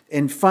great.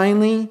 And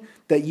finally,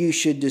 that you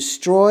should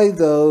destroy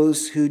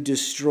those who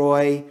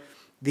destroy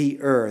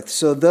the earth.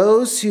 So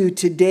those who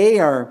today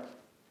are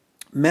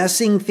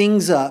messing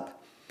things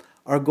up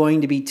are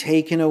going to be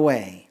taken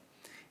away.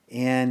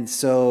 And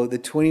so the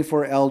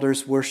 24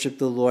 elders worship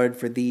the Lord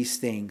for these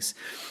things.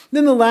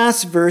 Then the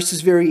last verse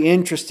is very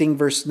interesting,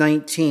 verse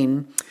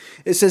 19.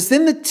 It says,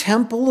 Then the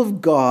temple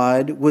of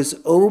God was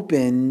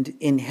opened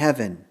in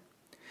heaven,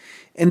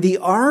 and the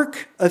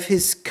ark of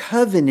his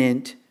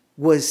covenant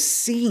was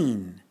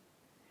seen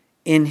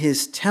in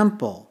his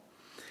temple.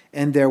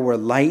 And there were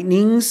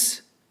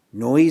lightnings,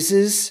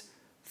 noises,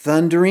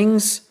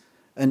 thunderings,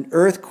 an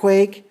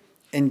earthquake,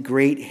 and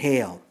great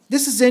hail.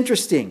 This is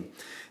interesting.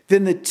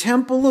 Then the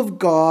temple of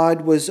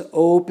God was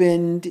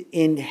opened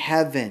in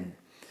heaven.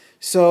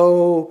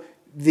 So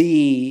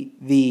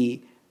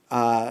the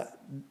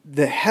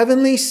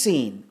heavenly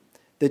scene,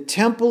 the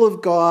temple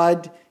of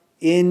God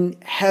in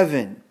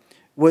heaven,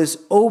 was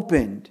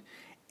opened.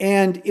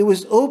 And it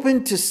was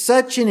opened to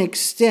such an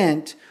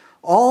extent,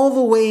 all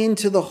the way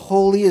into the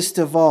holiest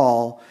of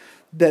all,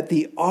 that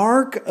the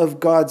ark of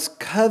God's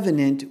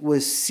covenant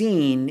was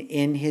seen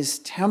in his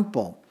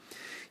temple.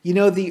 You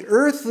know, the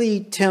earthly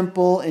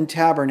temple and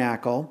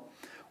tabernacle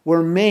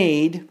were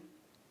made,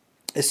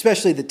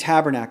 especially the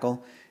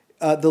tabernacle.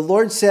 The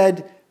Lord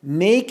said,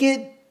 make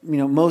it,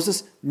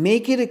 Moses,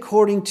 make it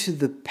according to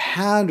the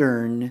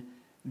pattern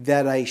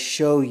that I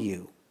show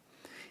you.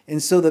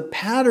 And so the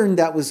pattern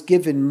that was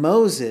given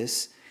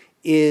Moses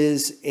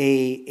is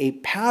a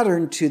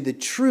pattern to the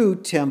true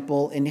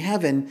temple in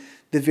heaven,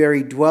 the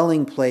very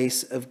dwelling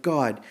place of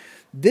God.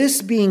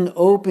 This being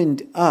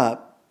opened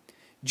up,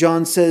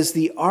 John says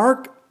the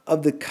ark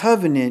of the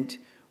covenant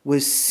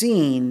was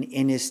seen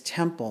in his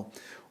temple.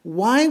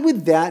 Why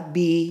would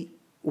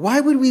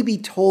we be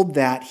told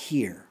that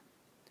here?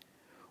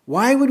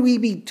 Why would we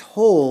be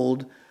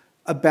told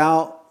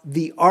about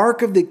the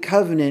ark of the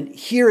covenant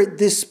here at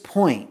this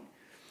point?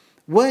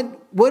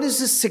 What is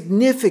the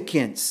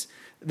significance?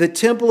 The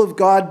temple of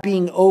God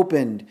being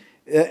opened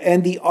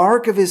and the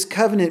ark of his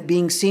covenant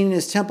being seen in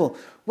his temple.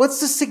 What's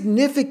the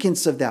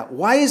significance of that?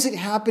 Why is it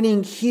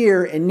happening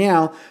here and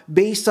now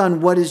based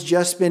on what has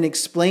just been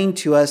explained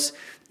to us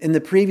in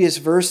the previous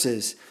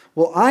verses?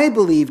 Well, I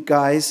believe,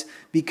 guys,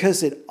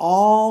 because it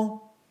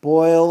all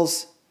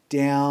boils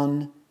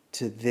down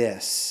to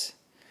this.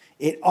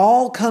 It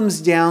all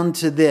comes down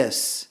to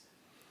this: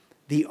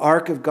 the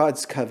ark of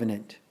God's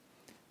covenant.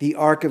 The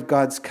ark of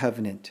God's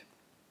covenant.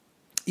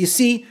 You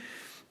see,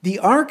 the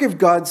ark of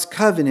God's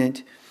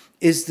covenant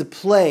is the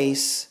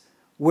place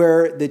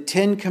where the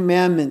 10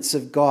 commandments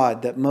of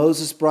God that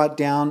Moses brought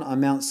down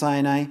on Mount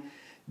Sinai,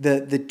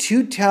 the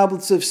 2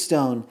 tablets of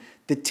stone,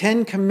 the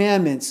 10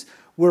 commandments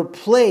were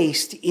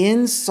placed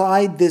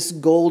inside this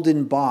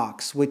golden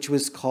box, which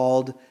was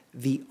called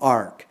the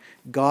ark.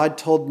 God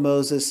told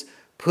Moses,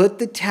 put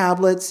the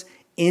tablets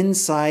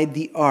inside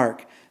the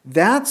ark.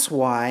 That's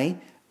why,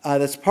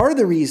 that's part of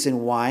the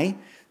reason why,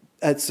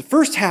 it's the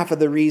first half of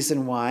the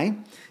reason why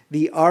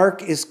the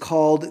ark is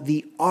called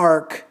the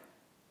Ark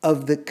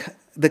of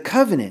the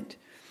Covenant,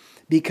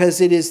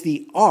 because it is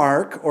the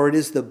ark, or it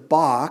is the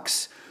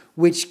box,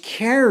 which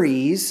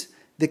carries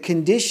the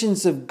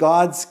conditions of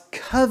God's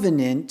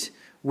covenant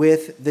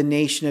with the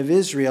nation of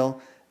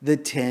Israel, the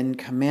 10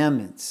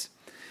 commandments.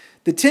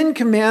 The 10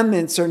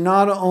 commandments are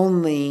not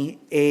only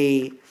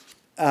a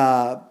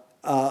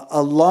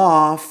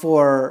law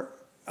for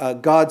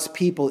God's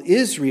people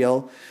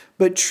Israel,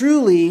 but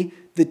truly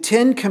the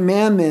Ten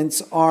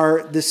Commandments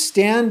are the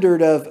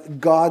standard of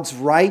God's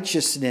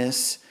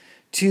righteousness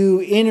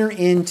to enter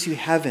into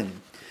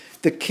heaven.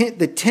 The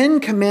Ten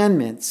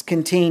Commandments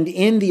contained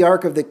in the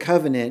Ark of the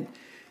Covenant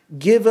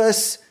give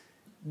us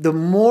the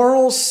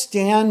moral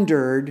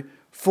standard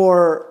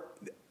for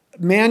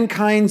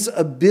mankind's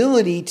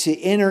ability to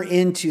enter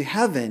into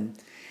heaven.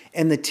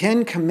 And the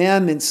Ten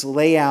Commandments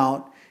lay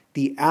out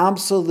the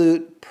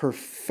absolute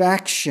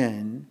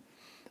perfection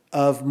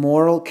of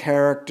moral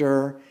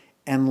character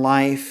and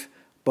life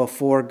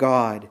before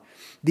God.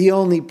 The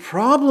only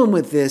problem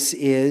with this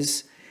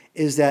is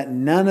that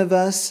none of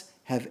us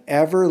have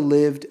ever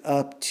lived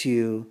up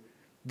to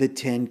the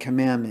Ten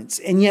Commandments.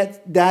 And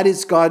yet that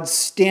is God's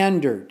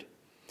standard.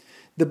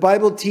 The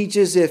Bible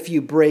teaches if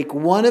you break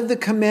one of the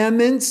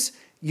commandments,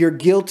 you're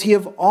guilty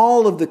of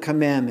all of the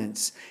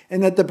commandments.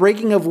 And that the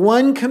breaking of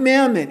one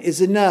commandment is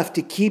enough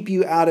to keep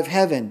you out of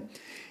heaven.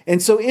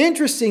 And so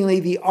interestingly,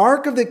 the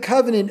Ark of the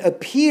Covenant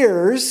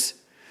appears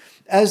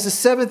as the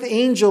seventh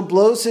angel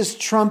blows his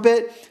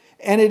trumpet,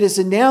 and it is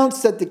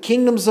announced that the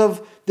kingdoms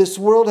of this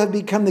world have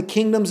become the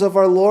kingdoms of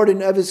our Lord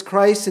and of his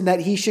Christ, and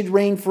that he should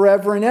reign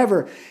forever and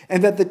ever,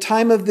 and that the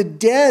time of the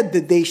dead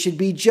that they should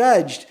be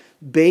judged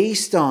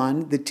based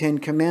on the Ten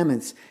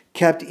Commandments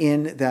kept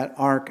in that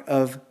Ark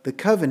of the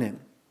Covenant.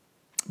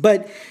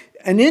 But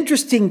an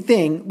interesting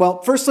thing,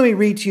 well, first let me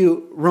read to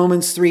you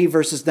Romans 3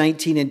 verses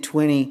 19 and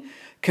 20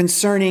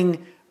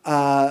 concerning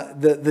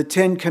the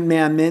Ten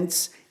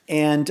Commandments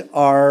and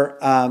our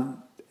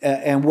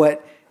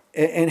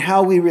and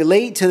how we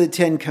relate to the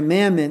Ten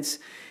Commandments.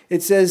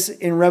 It says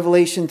in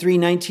Revelation 3,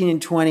 19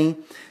 and 20,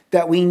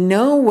 that we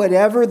know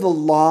whatever the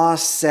law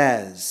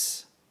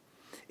says.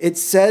 It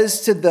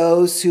says to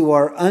those who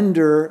are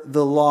under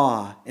the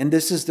law, and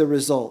this is the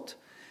result,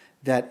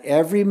 that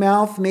every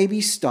mouth may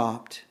be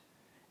stopped,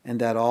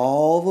 and that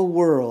all the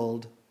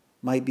world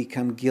might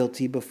become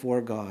guilty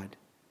before God.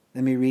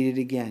 Let me read it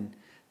again.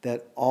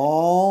 That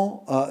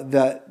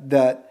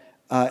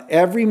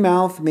every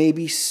mouth may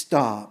be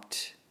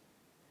stopped,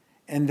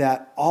 and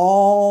that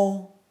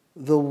all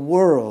the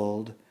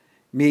world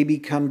may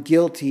become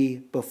guilty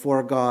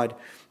before God.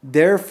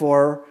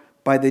 Therefore,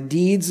 by the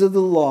deeds of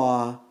the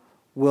law,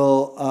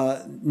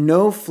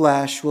 no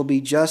flesh will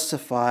be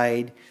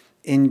justified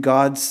in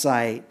God's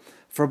sight.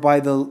 For by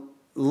the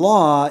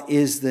law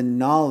is the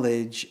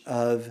knowledge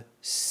of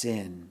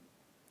sin.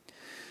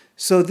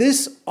 So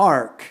this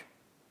Ark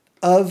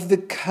of the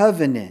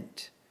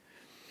Covenant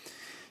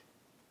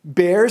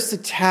bears the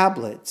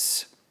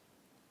tablets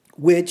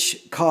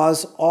which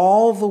cause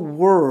all the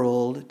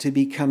world to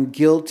become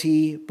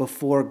guilty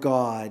before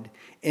God,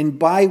 and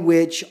by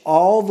which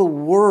all the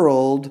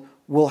world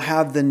will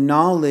have the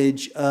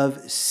knowledge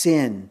of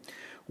sin.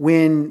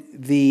 When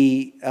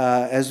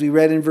as we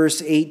read in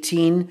verse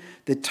 18,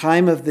 the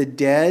time of the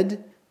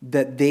dead,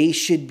 that they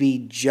should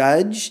be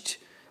judged.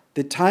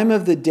 The time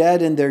of the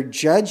dead and their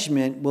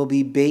judgment will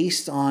be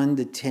based on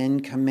the Ten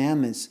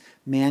Commandments.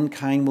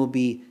 Mankind will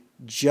be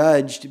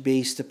judged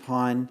based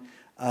upon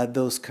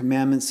those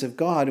commandments of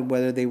God, and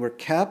whether they were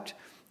kept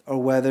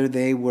or whether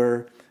they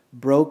were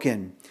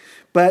broken.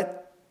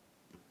 But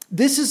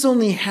this is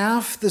only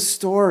half the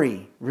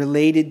story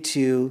related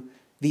to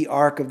the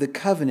Ark of the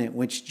Covenant,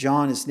 which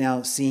John is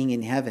now seeing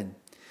in heaven.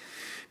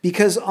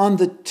 Because on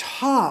the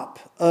top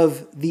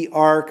of the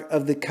Ark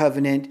of the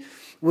Covenant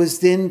was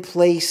then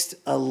placed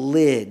a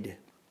lid.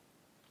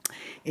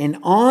 And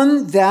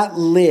on that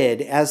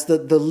lid, as the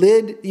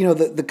lid,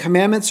 the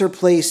commandments are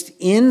placed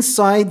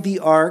inside the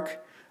Ark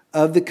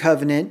of the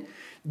Covenant,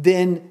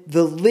 then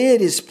the lid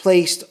is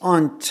placed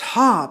on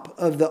top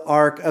of the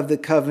Ark of the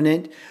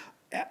Covenant.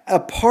 A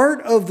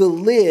part of the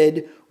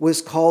lid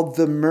was called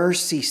the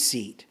mercy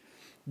seat.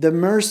 The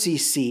mercy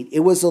seat.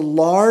 It was a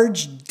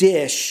large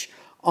dish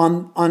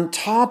on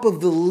top of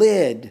the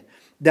lid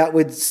that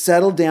would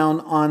settle down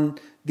on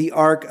the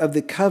Ark of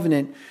the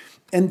Covenant.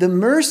 And the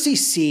mercy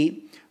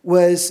seat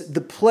was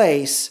the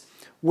place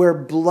where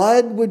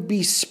blood would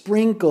be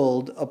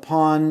sprinkled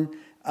upon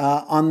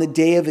on the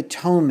Day of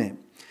Atonement.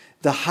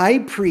 The high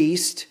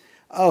priest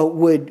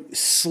would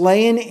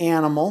slay an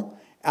animal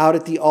out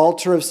at the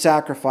altar of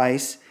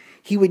sacrifice.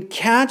 He would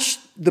catch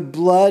the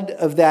blood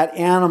of that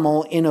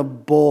animal in a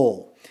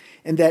bowl.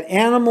 And that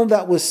animal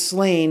that was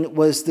slain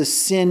was the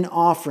sin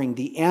offering.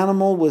 The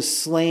animal was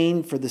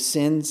slain for the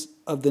sins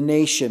of the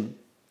nation.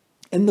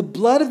 And the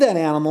blood of that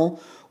animal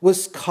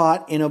was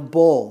caught in a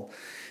bowl.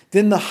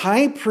 Then the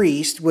high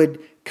priest would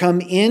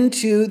come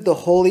into the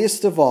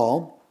holiest of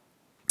all,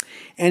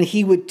 and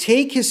he would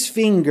take his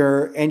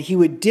finger and he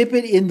would dip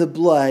it in the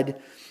blood,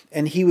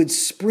 and he would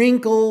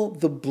sprinkle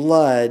the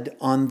blood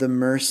on the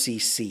mercy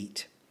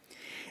seat.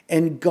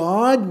 And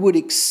God would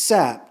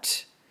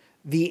accept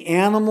the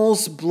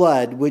animal's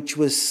blood which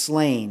was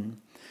slain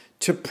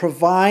to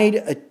provide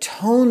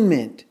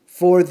atonement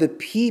for the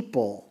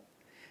people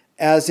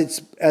as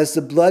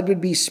the blood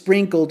would be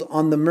sprinkled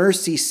on the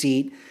mercy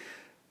seat.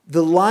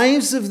 The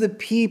lives of the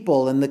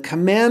people and the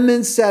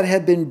commandments that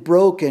had been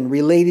broken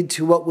related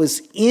to what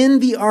was in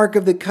the Ark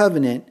of the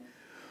Covenant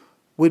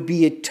would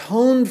be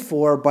atoned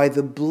for by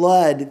the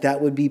blood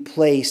that would be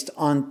placed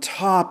on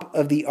top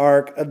of the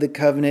Ark of the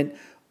Covenant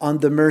on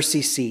the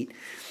mercy seat.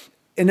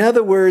 In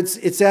other words,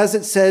 it's as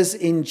it says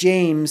in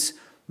James,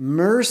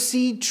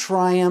 mercy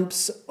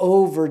triumphs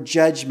over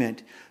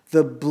judgment.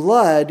 The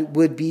blood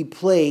would be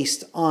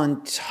placed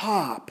on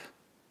top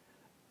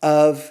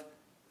of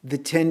the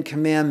 10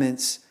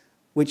 Commandments,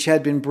 which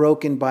had been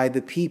broken by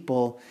the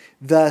people.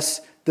 Thus,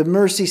 the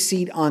mercy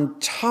seat on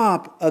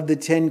top of the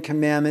 10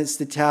 Commandments,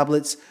 the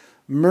tablets,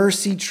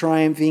 mercy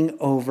triumphing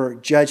over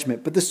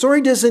judgment. But the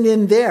story doesn't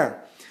end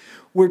there.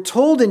 We're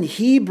told in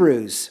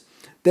Hebrews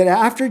that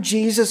after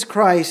Jesus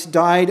Christ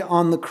died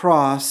on the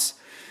cross,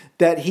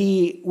 that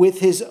he,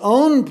 with his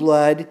own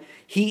blood,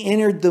 he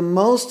entered the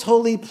most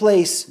holy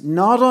place,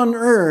 not on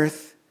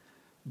earth,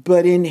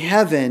 but in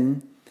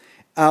heaven.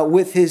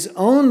 With his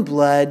own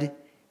blood,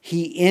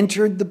 he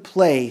entered the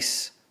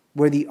place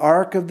where the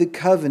Ark of the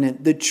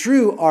Covenant, the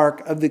true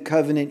Ark of the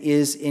Covenant,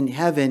 is in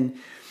heaven.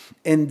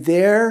 And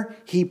there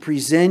he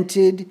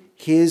presented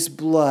his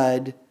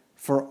blood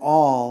for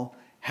all,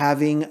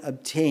 having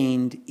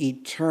obtained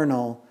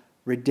eternal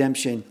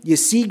redemption. You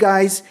see,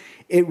 guys,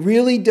 it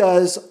really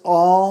does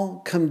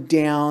all come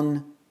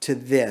down to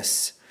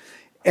this.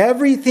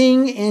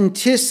 Everything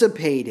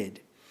anticipated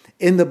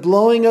in the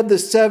blowing of the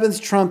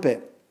seventh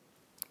trumpet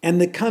and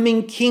the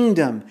coming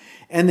kingdom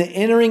and the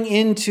entering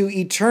into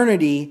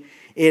eternity,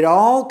 it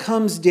all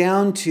comes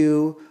down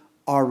to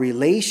our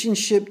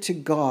relationship to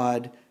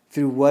God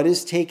through what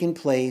has taken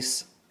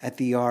place at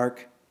the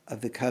Ark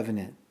of the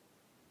Covenant.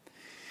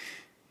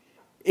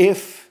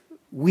 If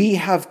we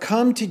have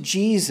come to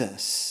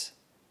Jesus,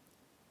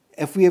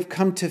 if we have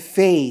come to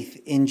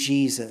faith in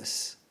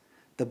Jesus,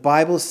 the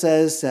Bible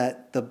says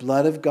that the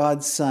blood of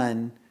God's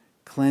Son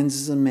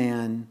cleanses a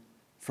man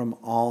from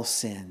all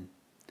sin.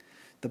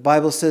 The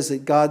Bible says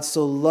that God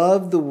so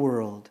loved the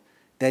world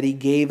that he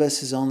gave us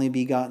his only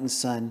begotten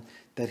Son,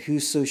 that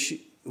whosoever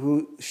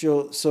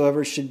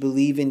should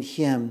believe in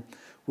him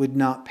would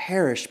not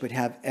perish but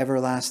have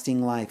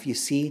everlasting life. You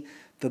see,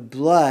 the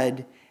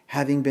blood,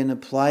 having been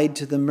applied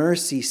to the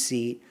mercy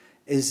seat,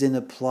 is then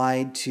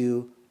applied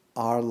to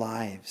our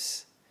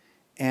lives.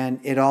 And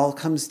it all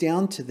comes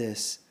down to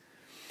this.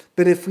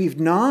 But if we've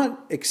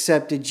not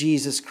accepted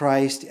Jesus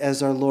Christ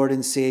as our Lord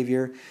and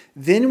Savior,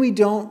 then we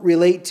don't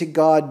relate to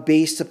God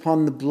based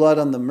upon the blood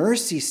on the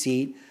mercy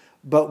seat,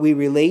 but we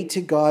relate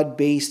to God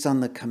based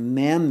on the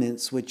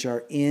commandments which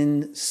are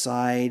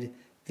inside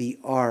the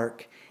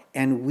ark.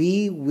 And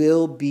we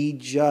will be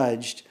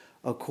judged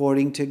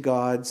according to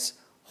God's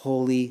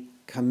holy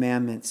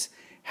commandments.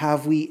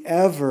 Have we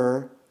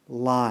ever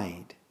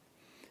lied?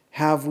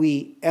 Have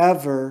we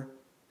ever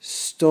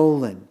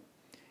stolen?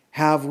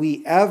 Have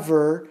we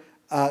ever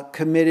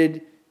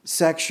committed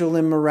sexual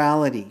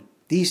immorality?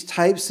 These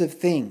types of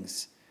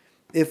things.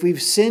 If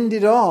we've sinned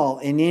at all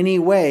in any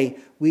way,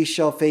 we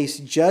shall face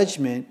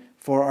judgment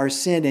for our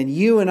sin. And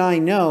you and I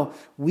know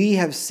we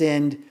have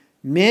sinned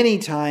many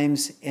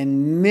times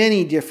in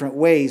many different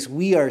ways.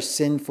 We are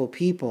sinful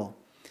people.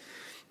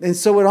 And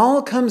so it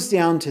all comes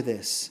down to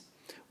this.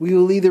 We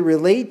will either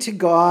relate to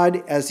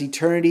God as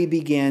eternity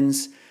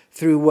begins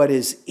through what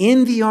is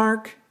in the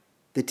ark,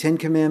 the 10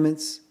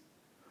 Commandments,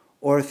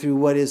 or through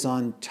what is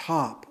on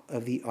top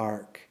of the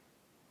ark,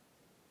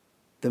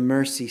 the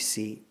mercy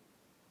seat,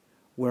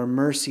 where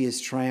mercy has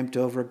triumphed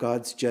over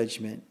God's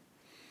judgment,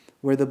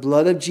 where the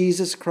blood of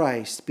Jesus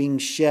Christ being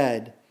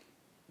shed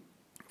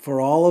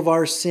for all of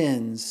our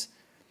sins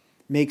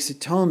makes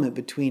atonement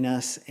between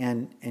us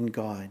and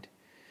God.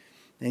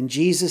 And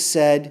Jesus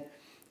said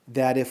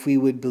that if we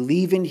would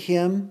believe in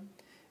him,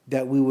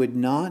 that we would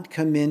not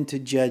come into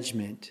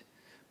judgment,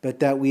 but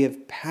that we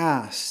have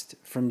passed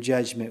from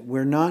judgment.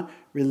 We're not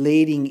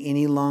relating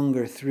any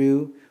longer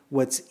through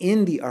what's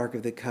in the Ark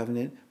of the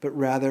Covenant, but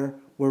rather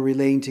we're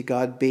relating to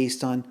God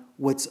based on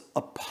what's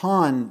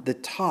upon the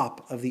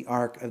top of the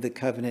Ark of the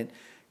Covenant,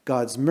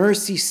 God's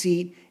mercy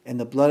seat and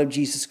the blood of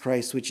Jesus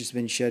Christ, which has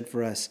been shed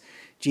for us.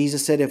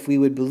 Jesus said if we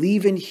would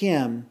believe in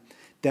him,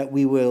 that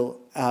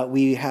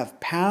we have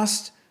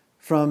passed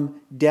from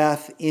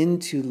death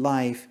into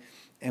life,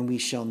 and we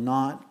shall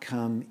not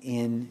come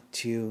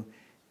into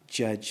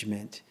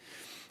judgment.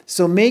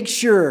 So make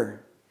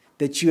sure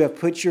that you have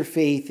put your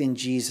faith in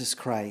Jesus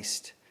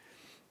Christ,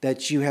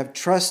 that you have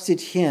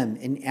trusted him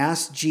and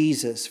asked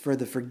Jesus for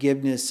the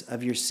forgiveness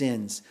of your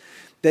sins,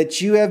 that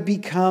you have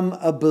become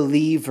a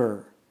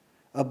believer.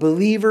 A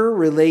believer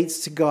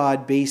relates to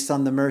God based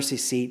on the mercy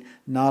seat,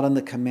 not on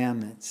the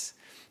commandments.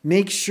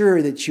 Make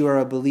sure that you are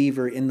a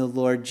believer in the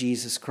Lord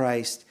Jesus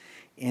Christ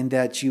and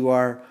that you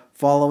are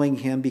following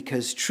him,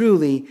 because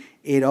truly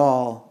it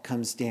all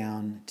comes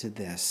down to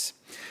this.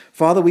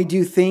 Father, we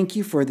do thank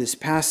you for this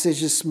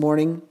passage this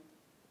morning,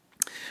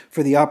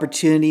 for the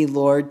opportunity,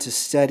 Lord, to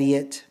study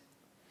it.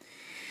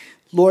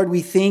 Lord,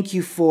 we thank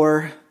you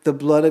for the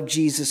blood of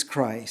Jesus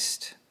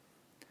Christ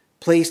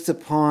placed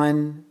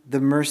upon the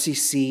mercy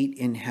seat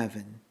in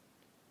heaven.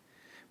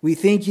 We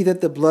thank you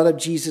that the blood of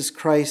Jesus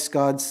Christ,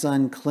 God's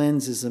Son,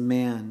 cleanses a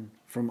man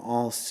from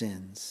all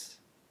sins.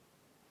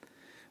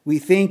 We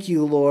thank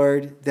you,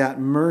 Lord, that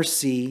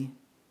mercy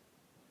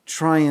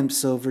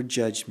triumphs over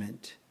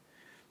judgment,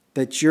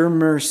 that your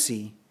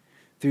mercy,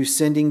 through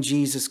sending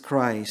Jesus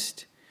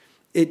Christ,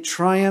 it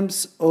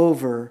triumphs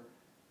over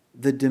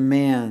the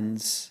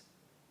demands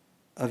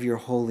of your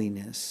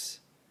holiness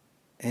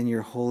and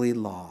your holy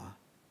law.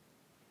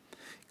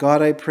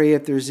 God, I pray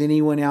if there's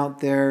anyone out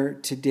there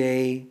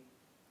today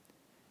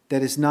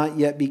that has not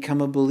yet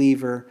become a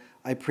believer,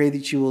 I pray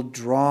that you will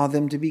draw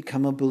them to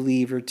become a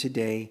believer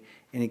today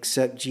and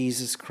accept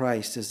Jesus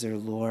Christ as their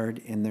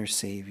Lord and their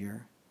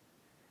Savior.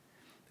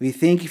 We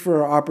thank you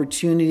for our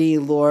opportunity,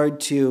 Lord,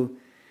 to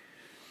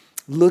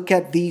look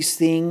at these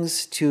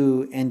things,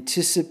 to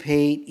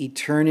anticipate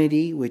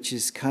eternity, which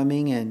is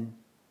coming,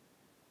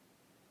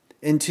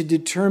 and to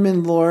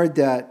determine, Lord,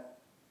 that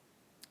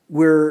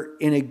we're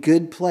in a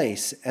good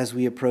place as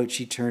we approach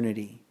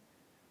eternity,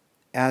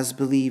 as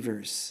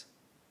believers,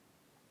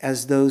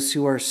 as those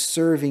who are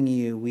serving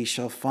you. We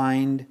shall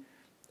find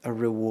a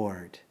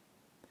reward,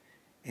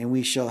 and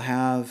we shall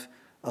have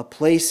a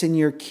place in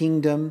your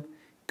kingdom,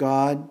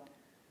 God.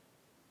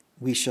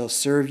 We shall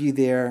serve you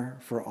there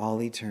for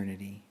all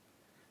eternity.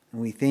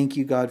 And we thank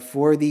you, God,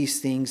 for these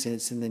things, and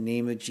it's in the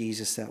name of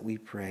Jesus that we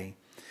pray.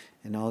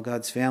 And all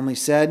God's family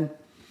said,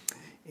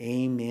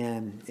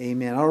 amen.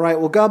 Amen. All right.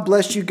 Well, God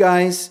bless you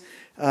guys.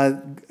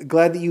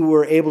 Glad that you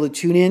were able to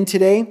tune in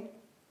today.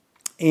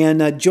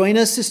 And join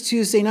us this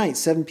Tuesday night,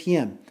 7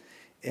 p.m.,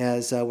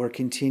 as we're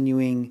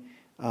continuing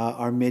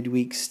our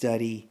midweek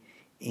study.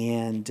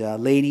 And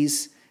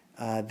ladies,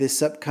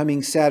 this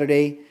upcoming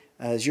Saturday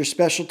is your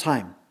special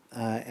time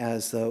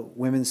as the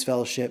Women's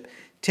Fellowship.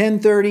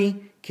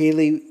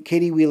 10:30,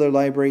 Katie Wheeler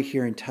Library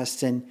here in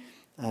Tustin.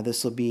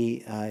 This will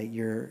be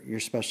your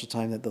special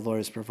time that the Lord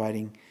is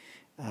providing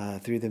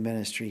through the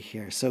ministry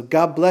here. So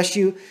God bless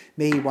you.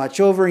 May He watch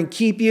over and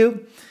keep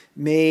you.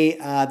 May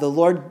the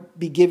Lord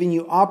be giving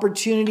you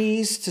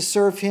opportunities to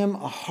serve Him,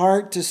 a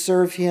heart to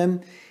serve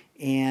Him,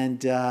 and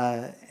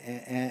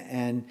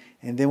then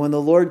when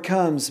the Lord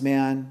comes,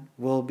 man,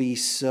 we'll be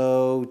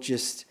so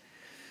just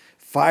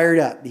fired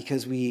up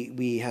because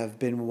we have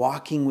been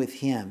walking with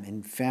Him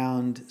and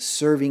found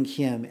serving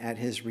Him at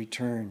His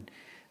return.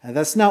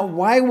 That's not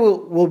why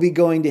we'll be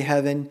going to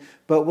heaven,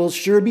 but we'll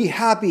sure be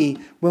happy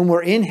when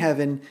we're in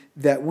heaven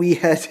that we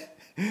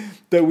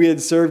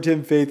had served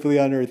Him faithfully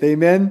on earth.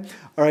 Amen.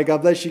 All right.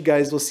 God bless you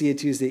guys. We'll see you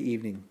Tuesday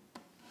evening.